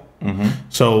capital.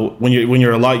 So when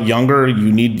you're a lot younger,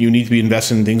 you need to be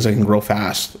invested in things that can grow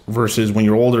fast. Versus when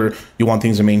you're older, you want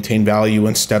things to maintain value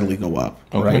and steadily go up.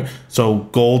 Right. So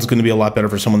gold's going to be a lot better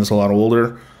for someone that's a lot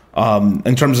older.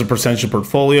 In terms of percentage of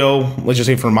portfolio, let's just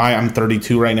say I'm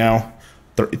 32 right now.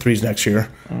 33 is next year.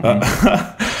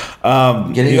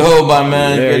 Getting old, my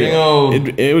man. Getting old.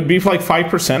 It would be for like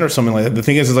 5% or something like that. The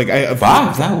thing is like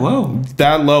that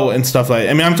low and stuff like.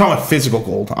 I mean, I'm talking about physical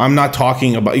gold. I'm not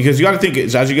talking about, because you got to think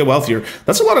as you get wealthier.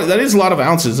 That is a lot of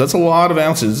ounces. That's a lot of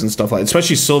ounces and stuff like that.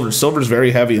 Especially silver. Silver is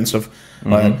very heavy and stuff.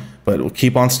 But we'll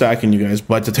keep on stacking, you guys.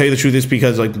 But to tell you the truth, is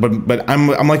because but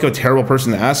I'm like a terrible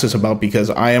person to ask this about, because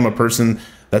I am a person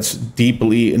that's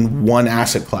deeply in one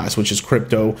asset class, which is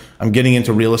crypto. I'm getting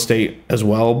into real estate as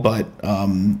well, but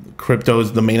crypto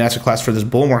is the main asset class for this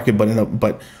bull market.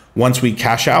 But once we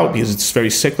cash out, because it's very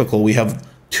cyclical, we have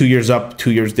 2 years up,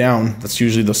 2 years down. That's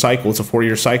usually the cycle. It's a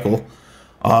 4-year cycle.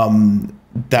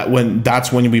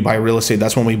 That's when we buy real estate.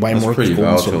 That's when we buy more. Pretty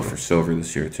volatile for silver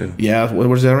this year too. Yeah, what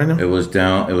is that right now? It was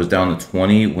down to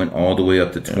 20, went all the way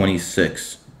up to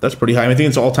 26. That's pretty high. I think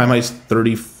it's all-time high is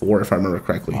 34, if I remember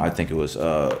correctly. I think it was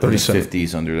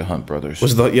 50s under the Hunt brothers.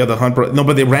 The Hunt brothers? No,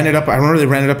 but they ran it up. I remember they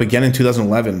ran it up again in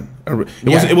 2011. It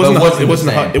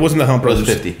wasn't the Hunt brothers.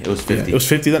 It was 50. It was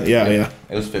 50 then. Yeah.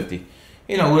 It was 50.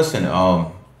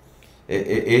 Listen.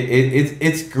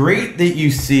 It's great that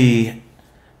you see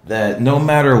that no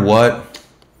matter what,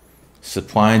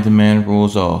 supply and demand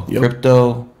rules all. Yep.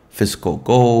 Crypto, physical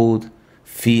gold,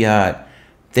 fiat.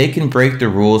 They can break the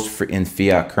rules in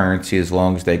fiat currency as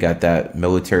long as they got that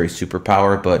military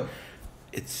superpower, but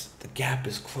the gap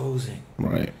is closing.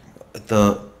 Right.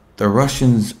 The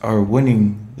Russians are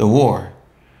winning the war.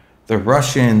 The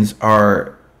Russians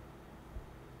are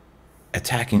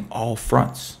attacking all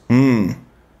fronts.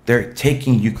 They're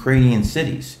taking Ukrainian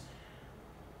cities.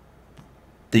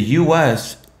 The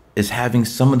U.S. is having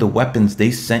some of the weapons they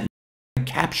sent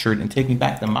captured and taken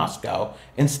back to Moscow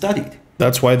and studied.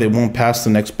 That's why they won't pass the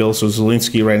next bill. So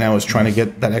Zelensky right now is trying to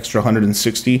get that extra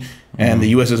 160, and the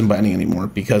U.S. isn't buying anymore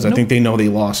because I think they know they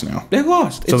lost now. They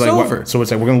lost. So it's like, over. So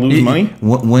it's like we're going to lose money?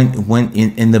 When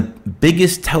in the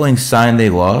biggest telling sign they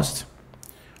lost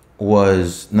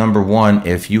was, number one,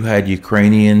 if you had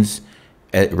Ukrainians,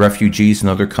 refugees in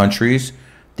other countries,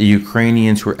 the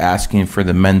Ukrainians were asking for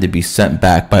the men to be sent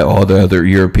back by all the other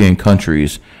European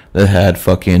countries that had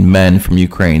fucking men from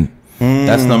Ukraine.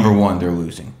 That's number one, they're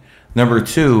losing. Number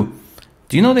two,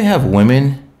 do you know they have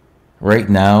women right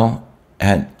now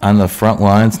on the front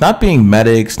lines, not being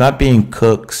medics, not being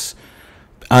cooks,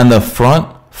 on the front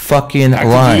fucking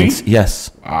lines?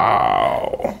 Yes.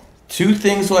 Wow. Two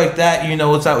things like that, you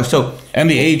know, it's out. So and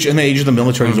the age of the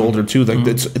military is older too. Like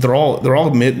they're all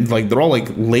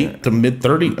late to mid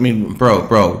 30. I mean,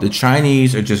 bro, the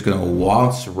Chinese are just gonna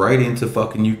waltz right into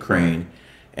fucking Ukraine,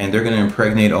 and they're gonna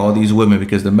impregnate all these women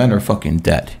because the men are fucking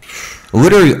dead.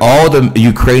 Literally, all the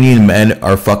Ukrainian men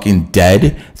are fucking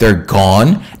dead. They're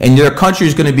gone, and their country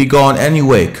is gonna be gone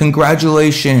anyway.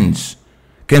 Congratulations.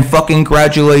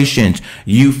 Congratulations.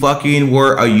 You fucking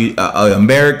were a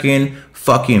American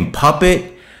fucking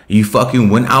puppet. You fucking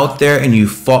went out there and you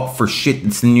fought for shit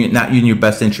that's not in your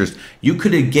best interest. You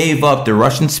could have gave up the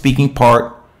Russian speaking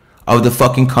part of the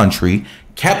fucking country,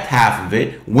 kept half of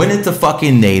it, went into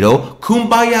fucking NATO.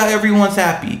 Kumbaya, everyone's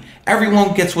happy.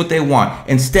 Everyone gets what they want.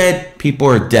 Instead, people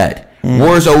are dead.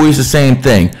 War is always the same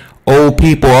thing. Old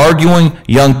people arguing,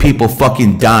 young people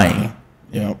fucking dying.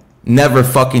 Yeah. Never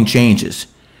fucking changes.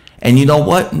 And you know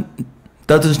what?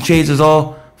 Doesn't change at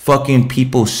all. Fucking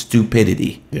people's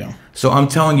stupidity. Yeah. So I'm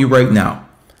telling you right now,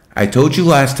 I told you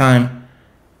last time,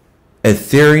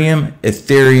 Ethereum.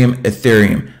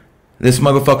 This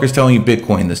motherfucker's telling you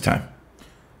Bitcoin this time.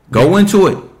 Go into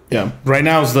it. Yeah. Right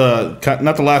now is not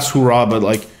the last hoorah, but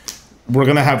like we're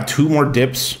gonna have 2 more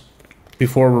dips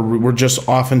before we're just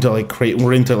off into like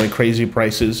crazy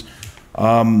prices.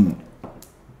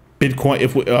 Bitcoin,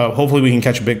 if we, hopefully we can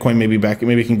catch Bitcoin maybe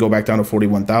we can go back down to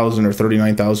 41,000 or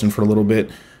 39,000 for a little bit.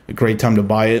 A great time to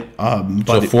buy it. But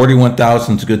so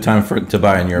 41,000 is a good time to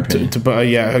buy, in your opinion. To buy,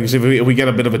 yeah, because if we get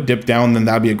a bit of a dip down, then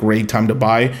that'd be a great time to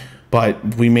buy.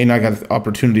 But we may not get the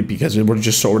opportunity because we're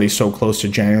just already so close to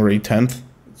January 10th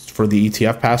for the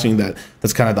ETF passing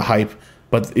that's kind of the hype.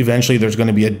 But eventually there's going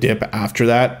to be a dip after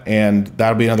that, and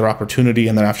that'll be another opportunity.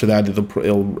 And then after that,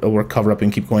 it'll recover up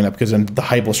and keep going up because then the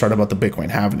hype will start about the Bitcoin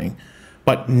halving.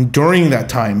 But during that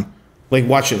time, like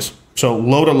watch this. So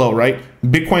low to low, right?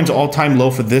 Bitcoin's all-time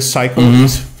low for this cycle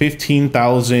is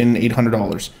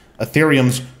 $15,800.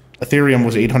 Ethereum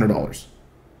was $800.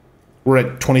 We're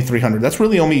at $2,300. That's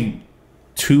really only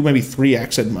 2, maybe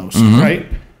 3x at most, right?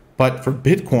 But for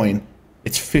Bitcoin,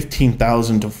 it's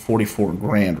 15,000 to 44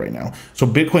 grand right now. So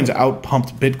Bitcoin's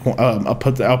outpumped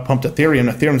Ethereum.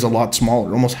 Ethereum's a lot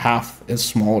smaller, almost half as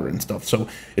smaller and stuff. So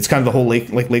it's kind of the whole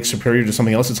Lake Superior to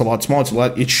something else. It's a lot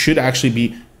smaller. It should actually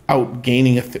be out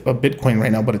gaining a Bitcoin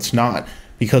right now, but it's not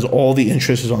because all the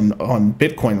interest is on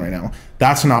Bitcoin right now.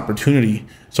 That's an opportunity.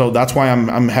 So that's why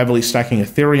I'm heavily stacking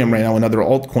Ethereum right now and other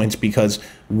altcoins, because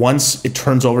once it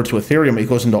turns over to Ethereum, it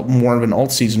goes into more of an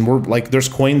alt season. We're like, there's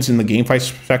coins in the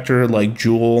GameFi sector like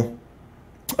Jewel.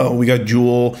 We got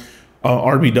Jewel,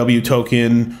 RBW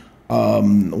token.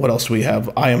 What else do we have?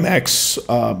 IMX,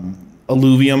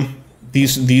 Illuvium.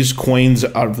 These coins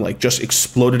are like just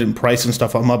exploded in price and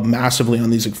stuff. I'm up massively on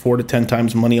these, like 4 to 10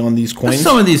 times money on these coins.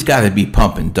 Some of these got to be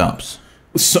pumping dumps.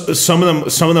 Some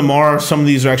of them are. Some of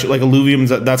these are actually like Illuvium.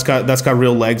 That's got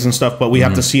real legs and stuff. But we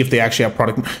have to see if they actually have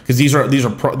product, because these are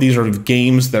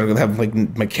games that are gonna have like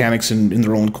mechanics in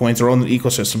their own coins, their own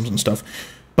ecosystems and stuff.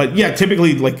 But yeah,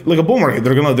 typically like a bull market,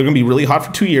 they're gonna be really hot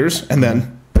for 2 years and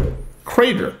then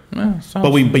crater. Yeah,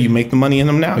 but you make the money in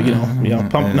them now.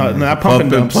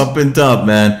 Pump and dump,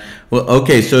 man. Well,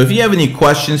 okay, so if you have any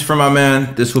questions for my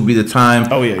man, this will be the time.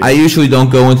 Oh, yeah. I usually don't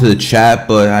go into the chat,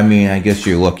 but I mean, I guess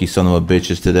you're lucky son of a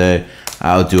bitches today.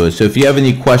 I'll do it. So if you have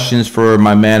any questions for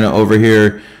my man over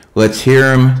here, let's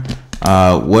hear him.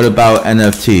 What about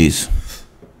NFTs?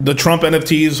 The Trump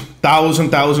NFTs,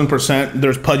 1,000%.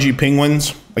 There's Pudgy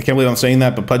Penguins. I can't believe I'm saying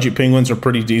that, but Pudgy Penguins are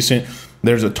pretty decent.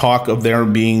 There's a talk of there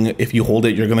being, if you hold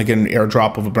it, you're going to get an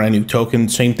airdrop of a brand new token.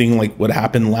 Same thing like what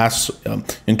happened in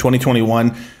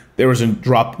 2021. There was an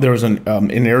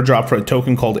airdrop for a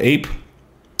token called Ape.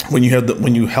 When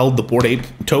you held the Bored Ape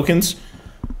tokens,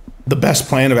 the best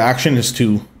plan of action is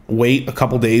to wait a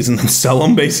couple days and then sell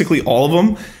them, basically all of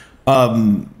them.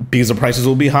 because the prices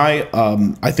will be high.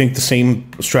 I think the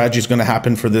same strategy is going to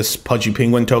happen for this Pudgy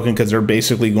Penguin token because they're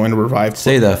basically going to revive.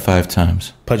 Say that 5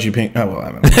 times. Pudgy Penguin. Oh, well,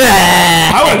 I don't know.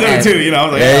 I would do it too. You know.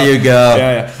 Like, there you go.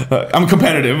 Yeah. I'm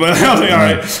competitive, but I was like, all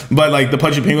right. But like the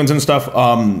Pudgy Penguins and stuff.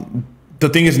 The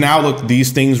thing is now, look,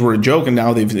 these things were a joke, and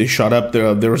now they shut up.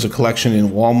 There was a collection in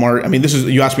Walmart. I mean, this is,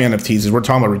 you asked me NFTs. We're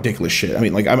talking about ridiculous shit. I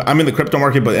mean, like I'm in the crypto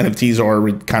market, but NFTs are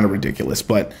kind of ridiculous.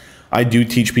 But I do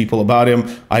teach people about him.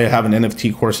 I have an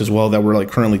NFT course as well that we're like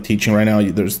currently teaching right now.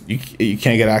 You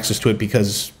can't get access to it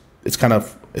because it's kind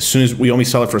of, as soon as we only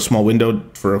sell it for a small window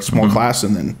for a small class,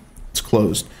 and then it's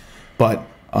closed. But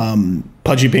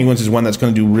Pudgy Penguins is one that's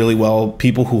going to do really well.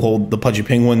 People who hold the Pudgy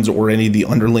Penguins or any of the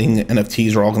underling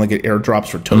NFTs are all going to get airdrops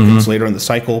for tokens later in the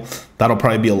cycle. That'll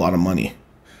probably be a lot of money.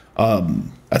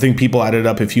 I think people added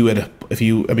up if you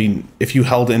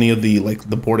held any of the like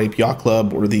the Bored Ape Yacht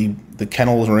Club or the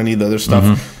kennels or any of the other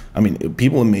stuff. I mean,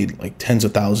 people have made like tens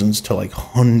of thousands to like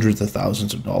hundreds of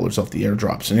thousands of dollars off the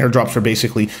airdrops. And airdrops are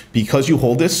basically, because you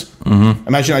hold this,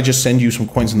 imagine I just send you some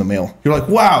coins in the mail. You're like,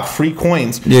 wow, free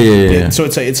coins. Yeah. So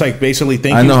it's like basically,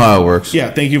 thank you. I know how it works.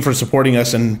 Yeah, thank you for supporting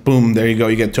us, and boom, there you go,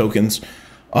 you get tokens.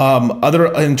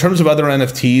 In terms of other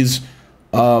NFTs,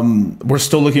 we're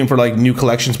still looking for like new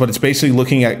collections, but it's basically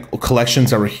looking at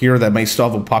collections that were here that may still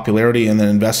have a popularity and then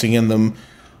investing in them.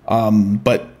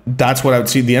 But that's what I would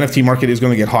see. The NFT market is going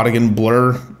to get hot again.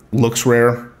 Blur looks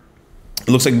rare. It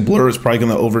looks like Blur is probably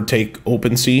going to overtake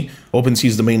OpenSea. OpenSea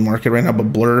is the main market right now,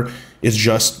 but Blur is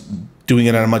just doing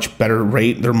it at a much better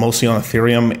rate. They're mostly on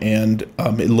Ethereum, and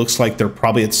it looks like they're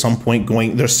probably at some point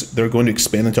going. They're going to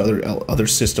expand into other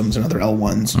systems and other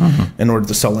L1s in order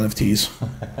to sell NFTs.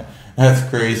 That's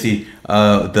crazy.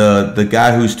 The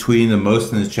guy who's tweeting the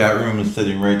most in his chat room is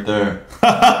sitting right there.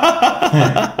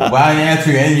 Why I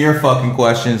answer any of your fucking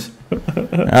questions? All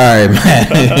right,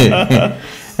 man.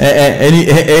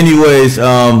 Anyways,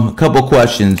 a couple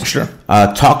questions. Sure.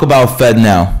 Talk about Fed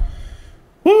Now.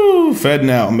 Woo, Fed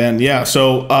Now, man. Yeah.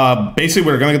 So basically,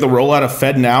 we're gonna get the rollout of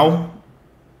Fed Now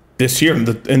this year, in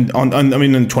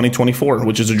 2024,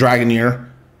 which is a dragon year.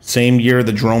 Same year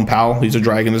the Jerome Powell, he's a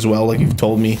dragon as well, like you've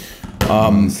told me.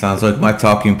 Sounds like my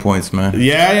talking points, man.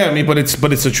 Yeah. I mean, but it's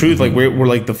the truth. Like we're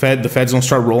like the Fed's gonna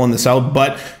start rolling this out,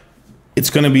 but it's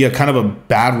gonna be a kind of a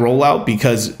bad rollout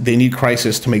because they need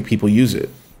crisis to make people use it.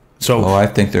 So I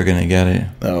think they're gonna get it.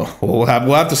 Oh, well,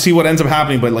 we'll have to see what ends up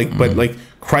happening. But like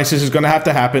crisis is gonna have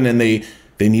to happen, and they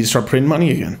need to start printing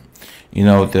money again. You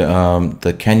know,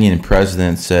 the Kenyan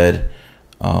president said,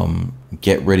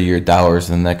 "Get rid of your dollars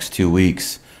in the next 2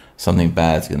 weeks. Something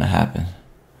bad's gonna happen."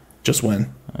 Just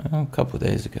when? A couple of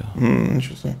days ago.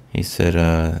 Interesting. He said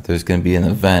there's going to be an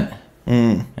event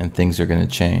and things are going to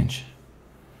change.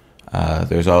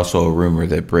 There's also a rumor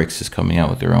that BRICS is coming out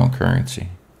with their own currency.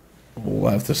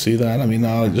 We'll have to see that. I mean,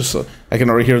 I can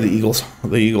already hear the Eagles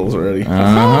already.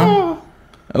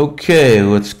 Okay,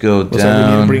 let's go down. We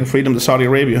need to bring freedom to Saudi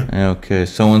Arabia. Okay,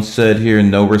 someone said here,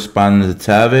 no responding to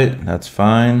Tabit. That's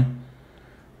fine.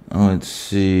 Let's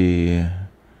see.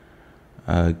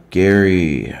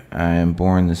 Gary, I am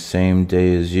born the same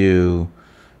day as you,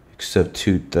 except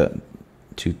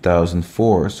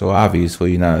 2004. So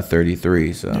obviously you're not a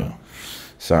 33. So yeah.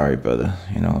 Sorry, brother.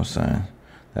 You know what I'm saying?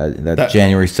 That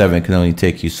January 7th can only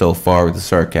take you so far with the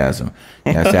sarcasm.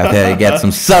 You have to get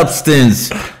some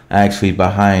substance actually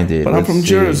behind it. But I'm from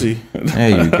Jersey.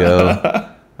 There you go.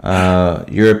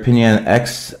 Your opinion,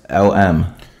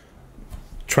 XLM.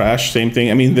 Trash, same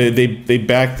thing. I mean, they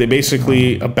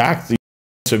basically backed the.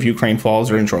 So if Ukraine falls,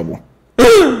 they're in trouble.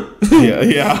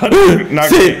 yeah.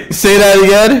 Say that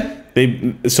again.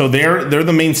 They're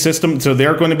the main system. So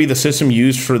they're going to be the system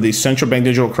used for the central bank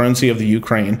digital currency of the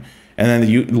Ukraine, and then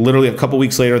literally a couple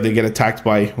weeks later they get attacked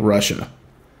by Russia.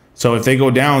 So if they go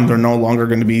down, they're no longer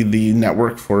going to be the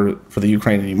network for the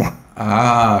Ukraine anymore.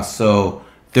 So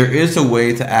there is a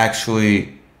way to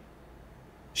actually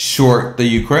short the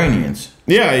Ukrainians.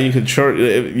 Yeah, you could short.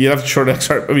 You have to short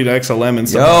XLM and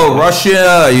stuff. Yo,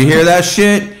 Russia, you hear that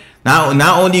shit?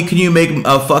 Not only can you make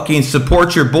fucking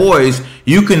support your boys,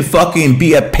 you can fucking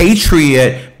be a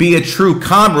patriot, be a true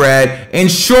comrade, and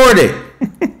short it.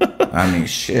 I mean,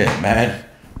 shit, man.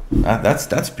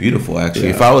 That's beautiful, actually.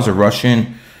 Yeah. If I was a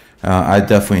Russian, I'd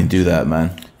definitely do that,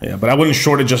 man. Yeah, but I wouldn't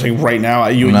short it just like right now.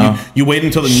 You wait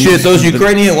until the news. Shit, those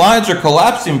Ukrainian lines are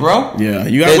collapsing, bro. Yeah,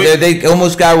 you gotta wait. They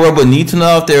almost got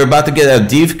Robonikhinov. They're about to get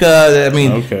Avdiivka. I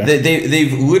mean,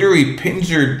 they've literally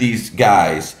pincered these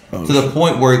guys to the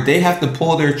point where they have to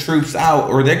pull their troops out,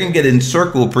 or they're gonna get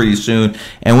encircled pretty soon.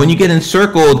 And when you get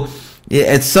encircled,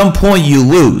 at some point you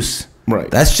lose. Right.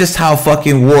 That's just how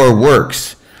fucking war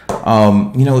works.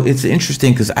 You know, it's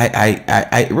interesting because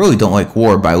I really don't like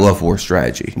war, but I love war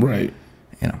strategy. Right.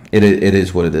 You know, it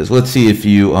is what it is. Let's see if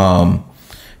you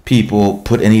people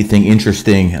put anything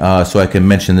interesting so I can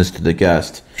mention this to the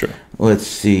guest. Sure. Let's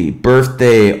see.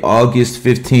 Birthday, August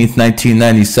 15th,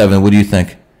 1997. What do you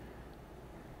think?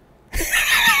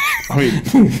 I mean,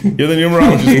 you're the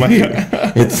numerologist,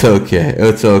 Mike. It's okay.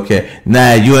 It's okay.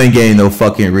 Nah, you ain't getting no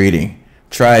fucking reading.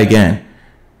 Try again.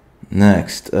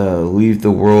 Next, leave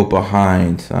the world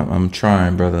behind. I'm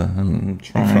trying, brother. I'm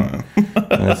trying.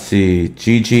 Let's see.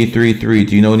 GG33.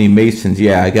 Do you know any Masons?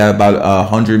 Yeah, I got about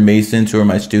 100 Masons who are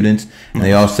my students, and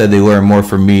they all said they learn more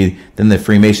from me than the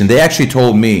Freemason. They actually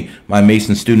told me, my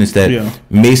Mason students, that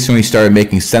Masonry started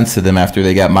making sense to them after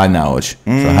they got my knowledge.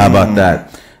 So how about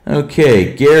that?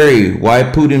 Okay, Gary, why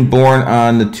Putin born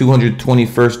on the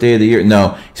 221st day of the year?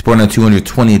 No, he's born on the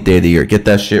 220th day of the year. Get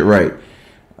that shit right.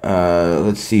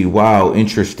 Let's see. Wow,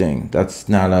 interesting. That's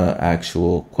not an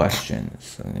actual question.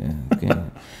 So, yeah,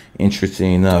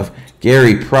 interesting enough.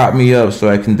 Gary, prop me up so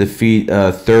I can defeat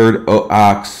third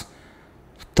Ox.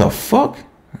 The fuck?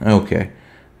 Okay.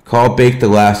 Call Baked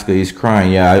Alaska. He's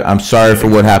crying. Yeah, I'm sorry for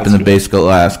what happened to Baked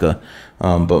Alaska.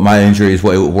 But my injury is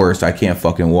way worse. I can't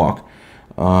fucking walk.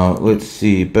 Let's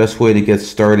see. Best way to get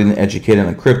started and educated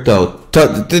on crypto.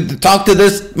 Talk to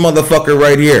this motherfucker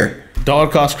right here. Dollar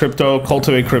cost crypto,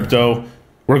 cultivate crypto.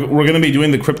 We're going to be doing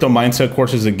the crypto mindset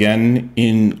courses again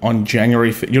on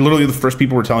January 5th. You're literally the first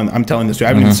people I'm telling this to. I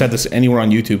haven't even said this anywhere on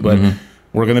YouTube, but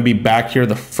we're going to be back here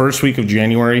the first week of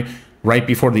January, right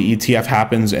before the ETF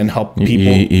happens, and help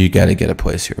people. You got to get a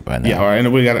place here by now. Yeah, all right.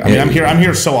 And we got. I mean, I'm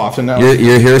here so often now.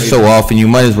 You're here so often. You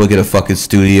might as well get a fucking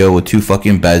studio with 2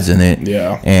 fucking beds in it.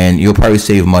 Yeah. And you'll probably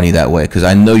save money that way, because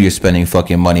I know you're spending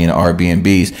fucking money in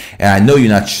Airbnbs, and I know you're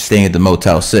not staying at the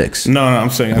Motel 6. No, I'm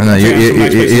saying.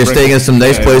 You're staying in some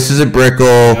nice places at Brickell.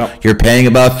 Yep. You're paying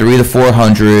about $300 to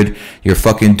 $400. You're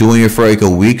fucking doing it for like a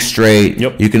week straight.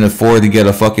 Yep. You can afford to get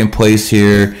a fucking place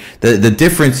here. The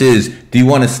difference is, do you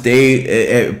want to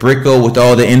stay at Brickell with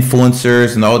all the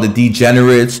influencers and all the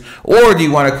degenerates, or do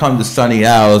you want to come to Sunny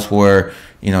Isles where,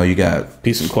 you know, you got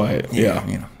peace and quiet? Yeah.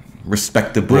 You know,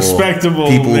 respectable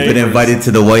people who've been invited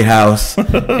to the White House.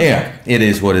 Yeah, it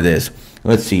is what it is.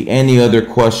 Let's see. Any other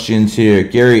questions here?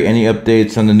 Gary, any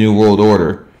updates on the New World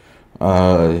Order?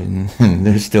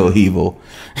 They're still evil.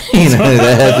 You know,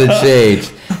 that hasn't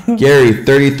changed. Gary,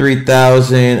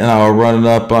 33,000, and I'll run it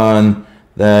up on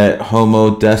that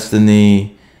Homo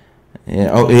Destiny. Yeah.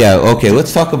 Oh, yeah. Okay.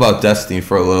 Let's talk about Destiny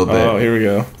for a little bit. Oh, here we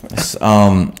go.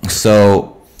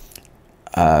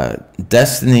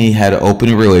 Destiny had an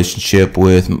open relationship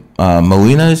with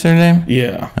Melina. Is her name?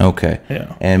 Yeah. Okay.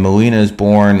 Yeah. And Melina is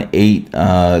born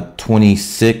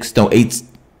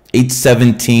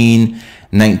 8/17,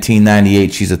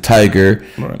 1998. She's a tiger.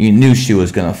 Right. You knew she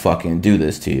was gonna fucking do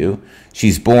this to you.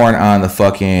 She's born on the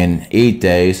fucking 8th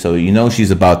day, so you know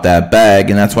she's about that bag,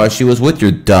 and that's why she was with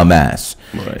your dumb ass.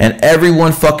 Right. And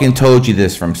everyone fucking told you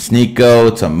this, from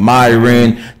Sneeko to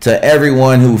Myron to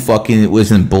everyone who fucking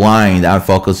wasn't blind on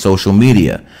fucking social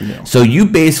media. Yeah. So you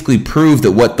basically proved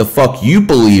that what the fuck you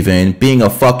believe in, being a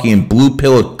fucking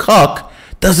blue-pilled cuck,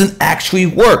 doesn't actually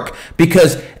work.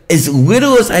 Because as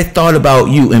little as I thought about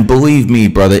you, and believe me,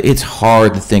 brother, it's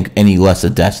hard to think any less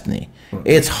of Destiny.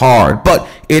 It's hard, but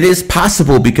it is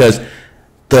possible, because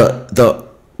the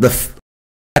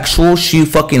actual she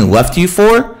fucking left you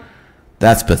for,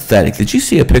 that's pathetic. Did you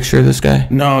see a picture of this guy?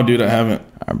 No, dude, I haven't.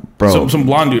 Bro, some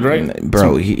blonde dude, right?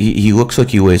 Bro, he looks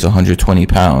like he weighs 120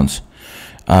 pounds.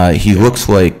 He looks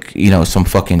like, you know, some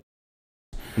fucking.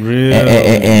 Really?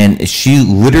 And she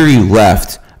literally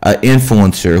left an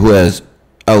influencer who has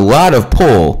a lot of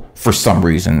pull for some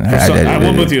reason. I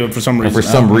went with you for some reason. For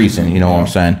some reason, you know what I'm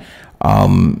saying?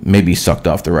 Maybe he sucked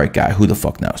off the right guy. Who the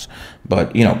fuck knows?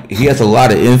 But, you know, he has a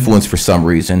lot of influence for some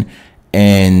reason.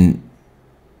 And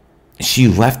she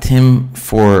left him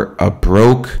for a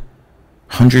broke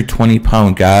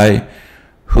 120-pound guy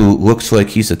who looks like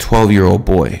he's a 12-year-old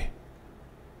boy.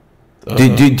 Do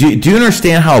you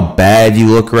understand how bad you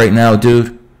look right now,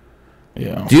 dude?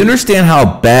 Yeah. Do you understand how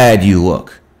bad you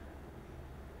look?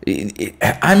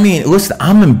 I mean, listen,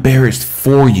 I'm embarrassed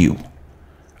for you.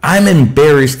 I'm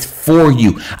embarrassed for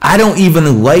you. I don't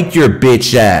even like your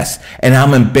bitch ass, and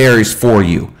I'm embarrassed for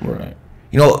you. Right.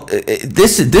 You know,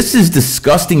 this is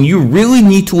disgusting. You really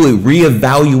need to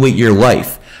reevaluate your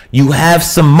life. You have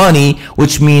some money,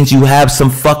 which means you have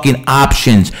some fucking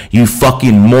options, you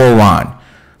fucking moron.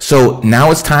 So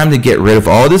now it's time to get rid of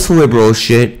all this liberal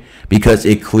shit, because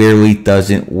it clearly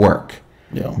doesn't work.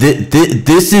 Yeah.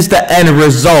 This is the end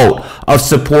result of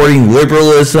supporting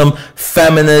liberalism,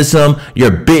 feminism.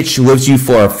 Your bitch lives you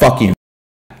for a fucking.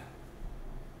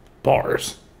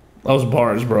 Bars. That was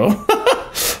bars, bro.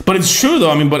 But it's true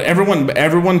though. I mean, but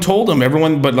everyone told him.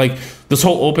 But like this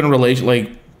whole open relation,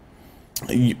 like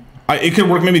it could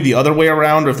work maybe the other way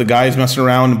around, or if the guy's messing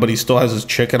around, but he still has his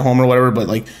chick at home or whatever. But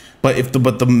like, but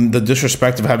the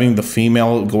disrespect of having the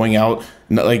female going out,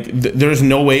 like there's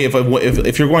no way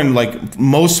if you're going like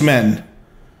most men,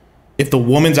 if the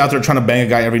woman's out there trying to bang a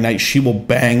guy every night, she will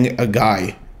bang a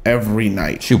guy every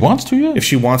night. She wants to, yeah. If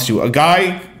she wants to, a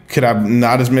guy could have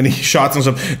not as many shots and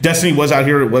stuff. Destiny was out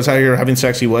here having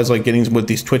sex. He was like getting with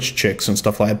these Twitch chicks and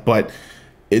stuff like that. But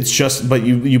it's just, but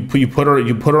you put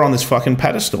her on this fucking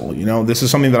pedestal. You know, this is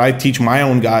something that I teach my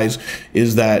own guys,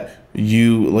 is that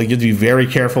you have to be very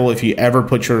careful if you ever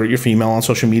put your female on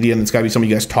social media, and it's got to be something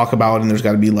you guys talk about, and there's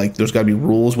got to be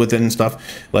rules with it and stuff,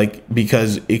 like,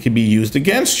 because it could be used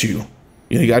against you.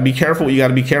 You know, you gotta be careful. You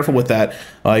gotta be careful with that.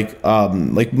 Like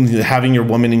having your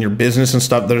woman in your business and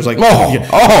stuff. There's like, you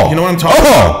know what I'm talking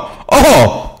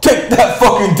about? Take that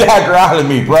fucking dagger out of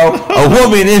me, bro. A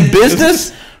woman in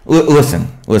business? Listen.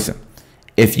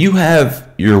 If you have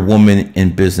your woman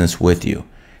in business with you,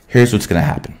 here's what's gonna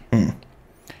happen.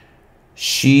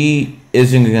 She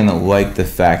isn't gonna like the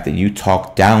fact that you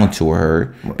talk down to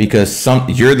her, because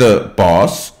you're the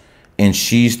boss and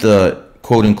she's the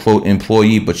quote unquote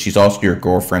employee, but she's also your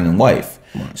girlfriend and wife.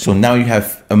 Right. So now you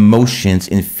have emotions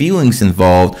and feelings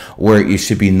involved, where it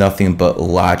should be nothing but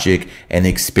logic and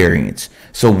experience.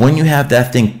 So when you have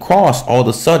that thing crossed, all of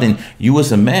a sudden, you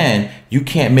as a man, you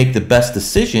can't make the best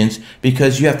decisions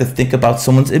because you have to think about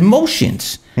someone's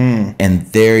emotions. And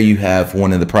there you have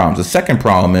one of the problems. The second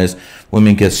problem is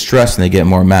women get stressed and they get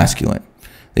more masculine.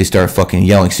 They start fucking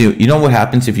yelling. See, you know what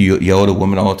happens if you yell at a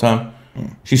woman all the time?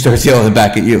 She starts yelling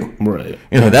back at you. Right.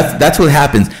 You know, that's what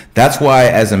happens. That's why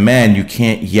as a man you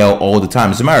can't yell all the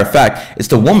time. As a matter of fact, it's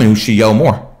the woman who should yell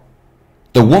more.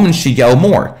 The woman should yell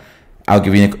more. I'll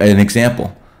give you an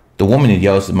example. The woman who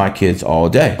yells at my kids all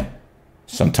day.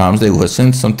 Sometimes they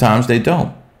listen, sometimes they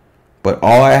don't. But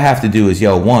all I have to do is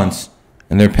yell once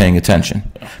and they're paying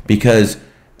attention. Because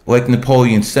like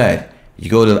Napoleon said, you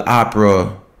go to the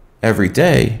opera every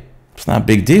day, it's not a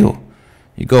big deal.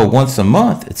 You go once a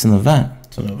month, it's an event.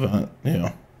 It's an event,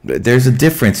 yeah. There's a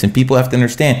difference, and people have to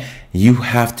understand you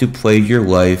have to play your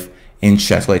life in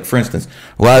chess. Like, for instance,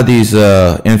 a lot of these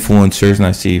influencers, and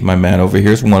I see my man over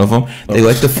here is one of them, they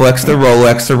like to flex the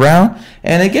Rolex around.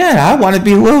 And again, I want to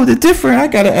be a little bit different. I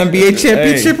got an NBA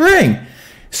championship ring.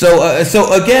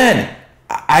 So again,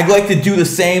 I like to do the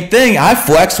same thing. I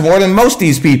flex more than most of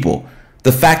these people.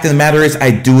 The fact of the matter is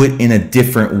I do it in a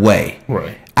different way.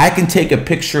 Right. I can take a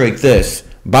picture like this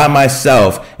by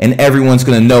myself and everyone's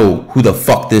going to know who the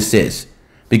fuck this is,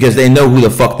 because they know who the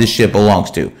fuck this shit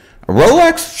belongs to. A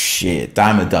Rolex? Shit,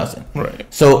 dime a dozen. Right.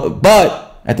 So,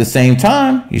 but at the same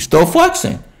time, you're still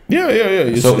flexing.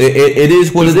 Yeah. So it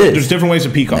is what it is. There's different ways to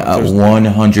peak on it.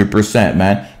 100%,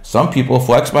 man. Some people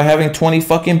flex by having 20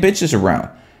 fucking bitches around.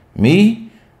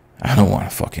 Me, I don't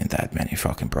want fucking that many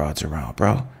fucking broads around,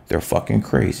 bro. They're fucking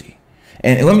crazy.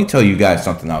 And let me tell you guys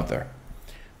something out there.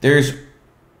 There's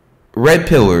red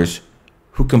pillars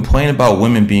who complain about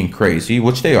women being crazy,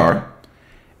 which they are,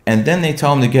 and then they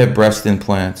tell them to get breast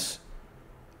implants.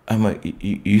 I'm like,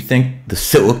 you think the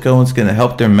silicone's going to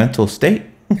help their mental state?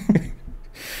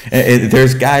 And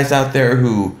there's guys out there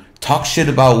who talk shit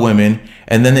about women,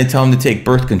 and then they tell them to take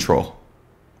birth control.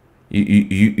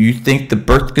 You think the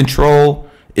birth control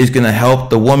is going to help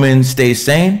the woman stay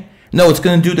sane? No, it's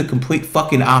going to do the complete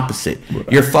fucking opposite.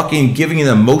 Right. You're fucking giving an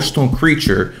emotional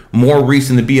creature more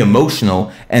reason to be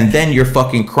emotional, and then you're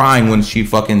fucking crying when she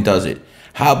fucking does it.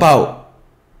 How about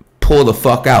pull the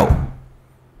fuck out?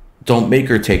 Don't make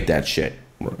her take that shit.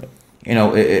 Right. You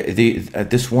know,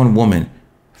 this one woman,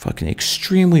 fucking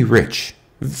extremely rich,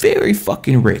 very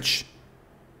fucking rich,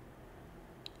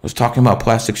 was talking about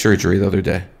plastic surgery the other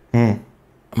day. I'm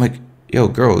like, yo,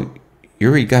 girl, you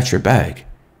already got your bag.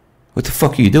 What the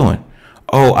fuck are you doing?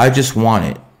 Oh, I just want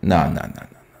it. No.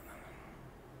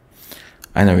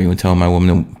 I never even tell my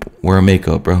woman to wear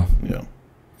makeup, bro. Yeah.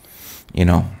 You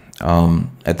know,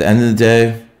 at the end of the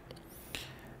day,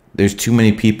 there's too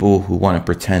many people who want to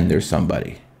pretend they're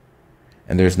somebody.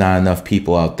 And there's not enough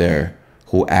people out there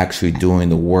who are actually doing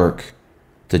the work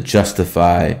to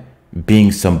justify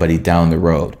being somebody down the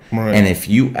road. Right. And if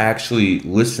you actually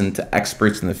listen to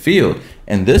experts in the field,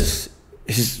 and this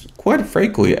is quite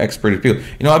frankly expert in the field.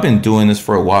 You know, I've been doing this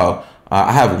for a while.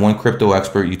 I have one crypto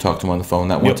expert you talked to on the phone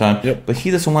that one time, but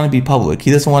he doesn't want to be public.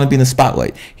 He doesn't want to be in the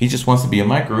spotlight. He just wants to be in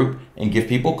my group and give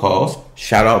people calls,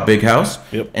 shout out Big House,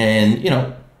 and, you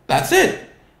know, that's it.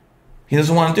 He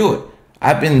doesn't want to do it.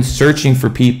 I've been searching for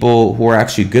people who are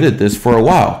actually good at this for a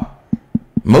while.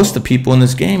 Most of the people in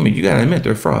this game, you gotta admit,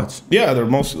 they're frauds. Yeah, they're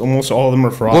almost all of them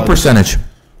are frauds. What percentage?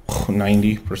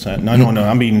 90%. No,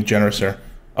 I'm being generous here.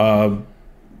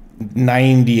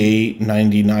 98,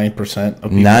 99% of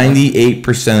people.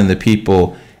 98% of the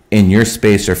people in your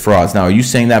space are frauds. Now, are you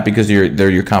saying that because they're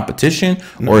your competition,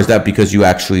 or is that because you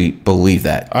actually believe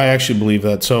that? I actually believe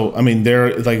that. So, I mean, there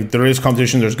is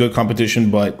competition. There's good competition,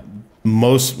 but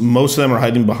most of them are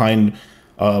hiding behind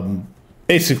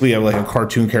basically like a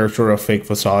cartoon character, a fake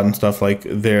facade and stuff. Like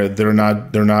they're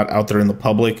not out there in the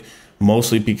public,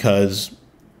 mostly because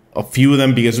a few of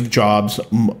them because of jobs,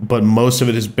 but most of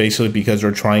it is basically because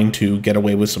they're trying to get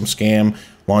away with some scam,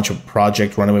 launch a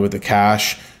project, run away with the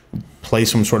cash, play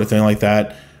some sort of thing like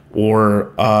that,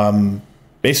 or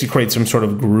basically create some sort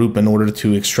of group in order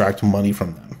to extract money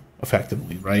from them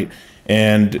effectively, right?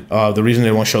 And the reason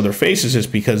they won't show their faces is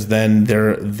because then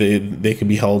they can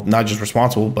be held not just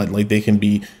responsible, but like they can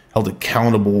be held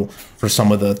accountable for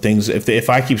some of the things. If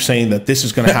I keep saying that this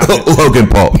is going to happen, Logan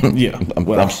Paul. Yeah,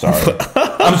 I'm sorry.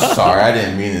 I'm sorry. I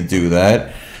didn't mean to do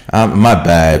that. My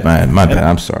bad, man. My bad.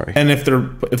 I'm sorry. And if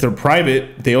they're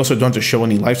private, they also don't have to show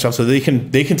any lifestyle, so they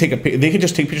can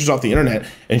just take pictures off the internet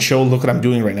and show, look what I'm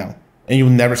doing right now, and you'll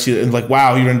never see it. And like,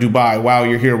 wow, you're in Dubai. Wow,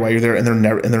 you're here. Wow, you're there. And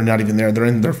they're not even there. They're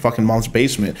in their fucking mom's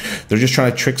basement. They're just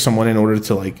trying to trick someone in order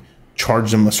to like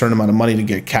charge them a certain amount of money to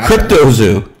get cash. Crypto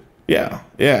zoo. Yeah.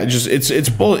 It's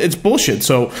bullshit.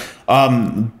 So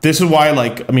this is why,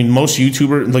 like, I mean, most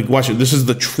YouTubers, like, watch it. This is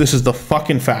the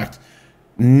fucking fact.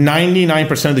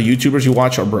 99% of the YouTubers you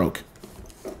watch are broke.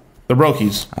 They're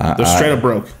brokies. They're straight up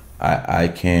broke. I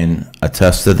can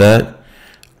attest to that.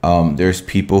 There's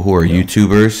people who are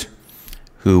YouTubers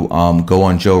who go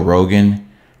on Joe Rogan,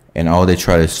 and all they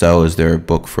try to sell is their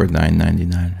book for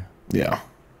 $9.99. Yeah.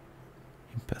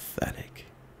 Pathetic.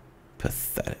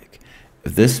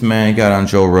 If this man got on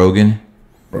Joe Rogan,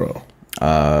 bro,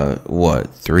 what,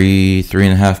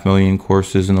 3.5 million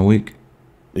courses in a week?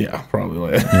 Yeah,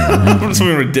 probably. Like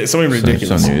something ridiculous.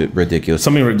 Something ridiculous.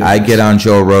 I get on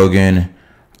Joe Rogan,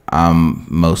 I'm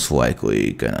most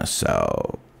likely gonna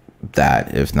sell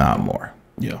that, if not more.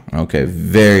 Yeah. Okay,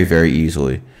 very, very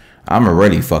easily. I'm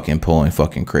already fucking pulling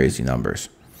fucking crazy numbers.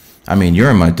 I mean, you're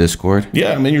in my Discord.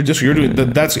 Yeah, I mean, your Discord. You're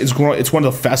doing that's it's growing. It's one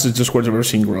of the fastest Discords I've ever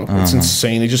seen grow. It's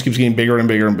insane. It just keeps getting bigger and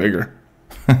bigger and bigger.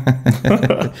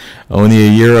 Only a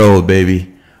year old,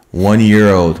 baby. 1 year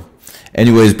old.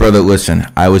 Anyways, brother, listen,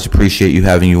 I always appreciate you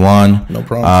having you on. No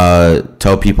problem.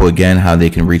 Tell people again how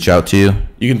they can reach out to you.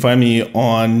 You can find me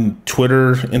on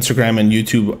Twitter, Instagram, and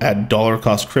YouTube at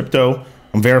 $CostCrypto.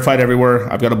 I'm verified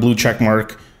everywhere. I've got a blue check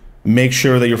mark. Make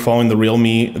sure that you're following the real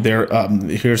me.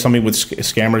 Here's something with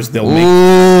scammers.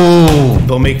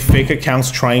 They'll make fake accounts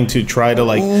trying to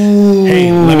like,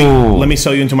 hey, let me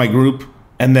sell you into my group,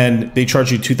 and then they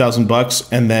charge you $2,000,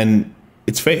 and then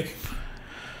it's fake.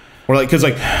 Or like, because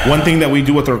like one thing that we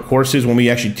do with our courses when we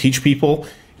actually teach people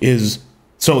is,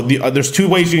 so there's two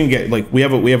ways you can get, like, we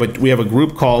have a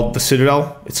group called the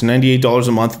Citadel. It's $98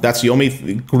 a month. That's the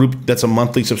only group that's a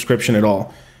monthly subscription at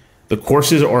all. The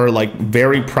courses are like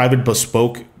very private,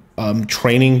 bespoke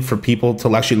training for people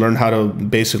to actually learn how to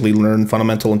basically learn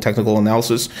fundamental and technical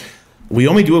analysis. We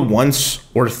only do it once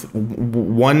or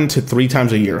 1 to 3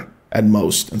 times a year at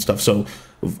most and stuff. So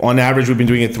on average, we've been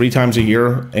doing it 3 times a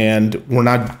year, and we're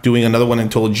not doing another one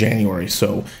until January.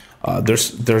 So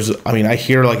there's I mean, I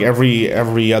hear like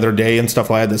every other day and stuff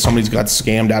like that somebody's got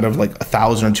scammed out of like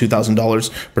 $1,000 or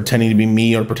 $2,000 pretending to be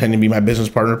me or pretending to be my business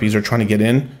partner because they're trying to get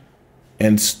in,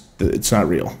 and it's not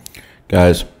real.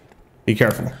 Guys, be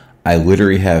careful. I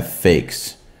literally have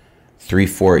fakes.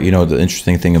 3-4. You know, the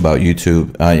interesting thing about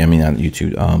YouTube, I mean not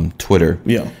YouTube, Twitter,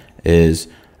 is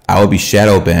I would be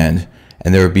shadow banned,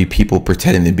 and there would be people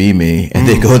pretending to be me, and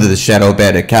they go to the shadow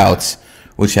banned accounts,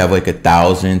 which have like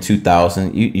 1,000,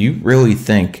 2,000. You really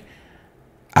think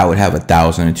I would have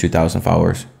 1,000 and 2,000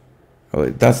 followers?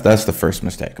 That's the first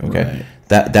mistake. Okay,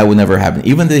 right. That would never happen.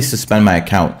 Even if they suspend my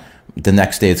account, the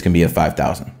next day it's gonna be at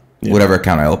 5,000. Whatever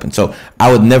account I open. So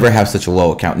I would never have such a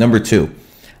low account. Number 2,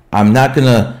 I'm not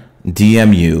gonna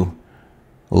DM you,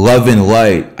 love and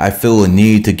light, I feel a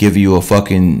need to give you a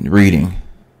fucking reading.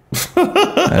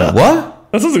 What?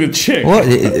 That sounds like a chick. Well,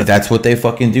 that's what they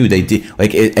fucking do. They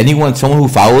like someone who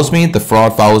follows me, the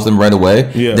fraud follows them right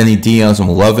away. Yeah. Then he DMs them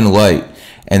love and light,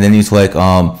 and then he's like,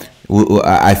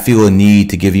 I feel a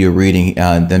need to give you a reading.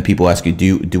 And then people ask you,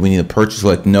 do we need a purchase?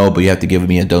 Like, no, but you have to give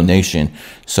me a donation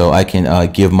so I can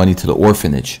give money to the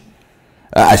orphanage.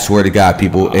 I swear to God,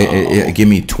 people give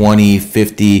me 20,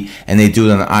 50, and they do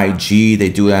it on IG. They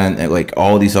do it on like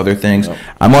all these other things. Yep.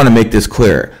 I'm going to make this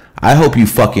clear. I hope you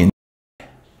fucking,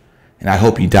 and I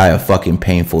hope you die a fucking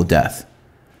painful death.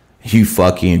 You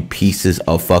fucking pieces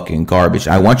of fucking garbage.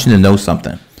 I want you to know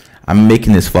something. I'm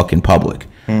making this fucking public.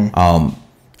 I'm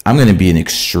going to be an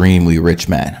extremely rich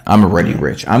man. I'm already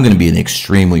rich. I'm going to be an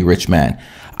extremely rich man.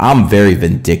 I'm very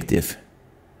vindictive.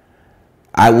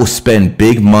 I will spend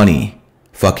big money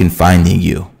fucking finding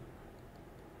you.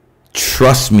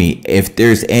 Trust me, if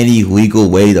there's any legal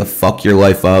way to fuck your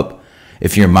life up,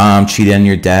 if your mom cheated on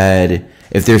your dad,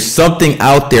 if there's something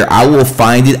out there, I will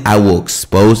find it, I will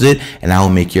expose it, and I will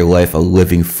make your life a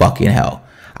living fucking hell.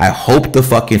 I hope the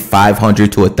fucking $500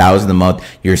 to $1,000 a month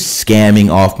you're scamming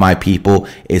off my people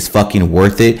is fucking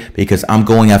worth it, because I'm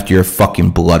going after your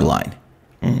fucking bloodline.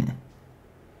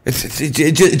 It's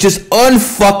just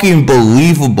unfucking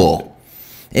believable.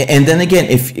 And then again,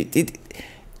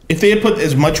 if they had put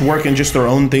as much work in just their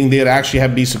own thing, they'd actually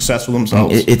be successful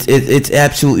themselves. It's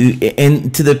absolutely,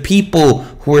 and to the people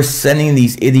who are sending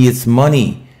these idiots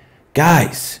money,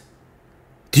 guys,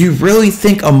 do you really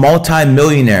think a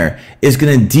multi-millionaire is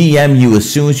going to DM you as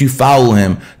soon as you follow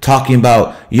him talking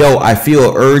about, yo, I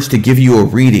feel an urge to give you a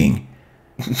reading?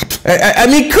 I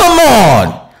mean, come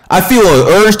on. I feel an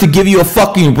urge to give you a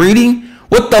fucking reading?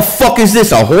 What the fuck is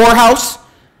this, a whorehouse?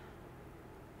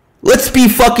 Let's be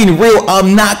fucking real.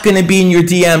 I'm not going to be in your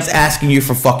DMs asking you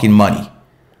for fucking money.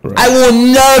 Right. I will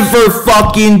never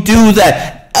fucking do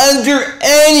that. Under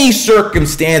any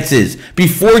circumstances.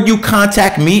 Before you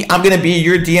contact me, I'm going to be in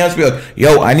your DMs and be like,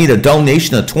 yo, I need a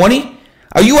donation of 20?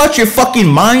 Are you out your fucking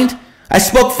mind? I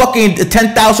smoke fucking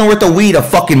 10,000 worth of weed a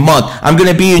fucking month. I'm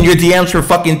going to be in your DMs for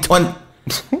fucking 20.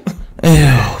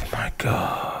 Oh my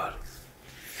God.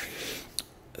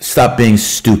 Stop being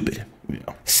stupid.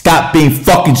 Stop being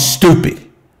fucking stupid.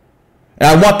 And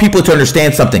I want people to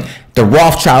understand something. The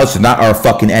Rothschilds are not our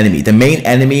fucking enemy. The main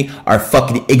enemy are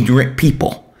fucking ignorant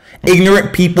people.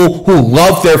 Ignorant people who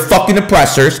love their fucking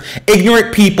oppressors.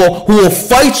 Ignorant people who will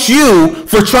fight you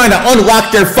for trying to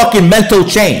unlock their fucking mental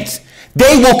chains.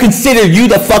 They will consider you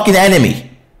the fucking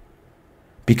enemy.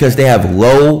 Because they have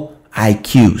low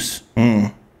IQs.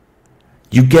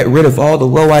 You get rid of all the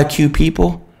low IQ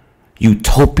people,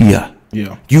 utopia.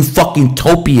 Yeah. You fucking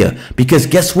topia. Because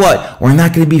guess what? We're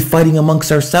not going to be fighting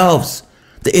amongst ourselves.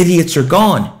 The idiots are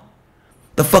gone.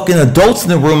 The fucking adults in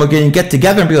the room are going to get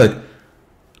together and be like,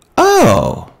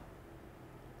 oh,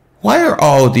 why are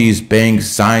all these banks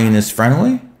Zionist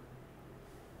friendly?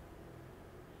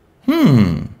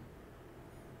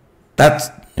 That's,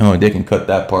 they can cut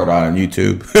that part out on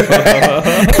YouTube.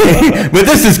 But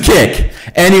this is kick.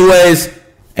 Anyways,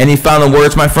 any final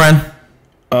words, my friend?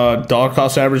 Dollar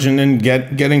cost averaging in,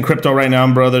 get in crypto right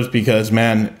now, brothers, because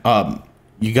man,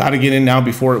 you got to get in now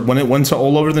before when it went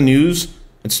all over the news.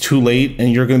 It's too late,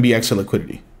 and you're going to be extra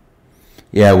liquidity.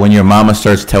 Yeah, when your mama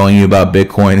starts telling you about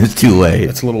Bitcoin, it's too late.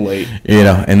 It's a little late.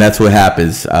 And that's what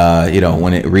happens.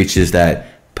 When it reaches that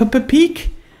peak,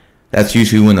 that's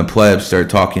usually when the plebs start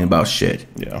talking about shit.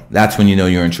 Yeah, that's when you know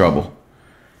you're in trouble.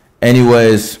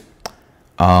 Anyways,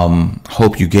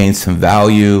 hope you gained some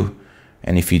value.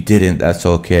 And if you didn't, that's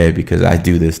okay, because I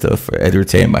do this stuff for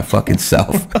entertain my fucking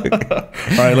self. All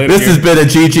right, later. This has been a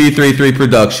GG33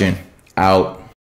 production. Out.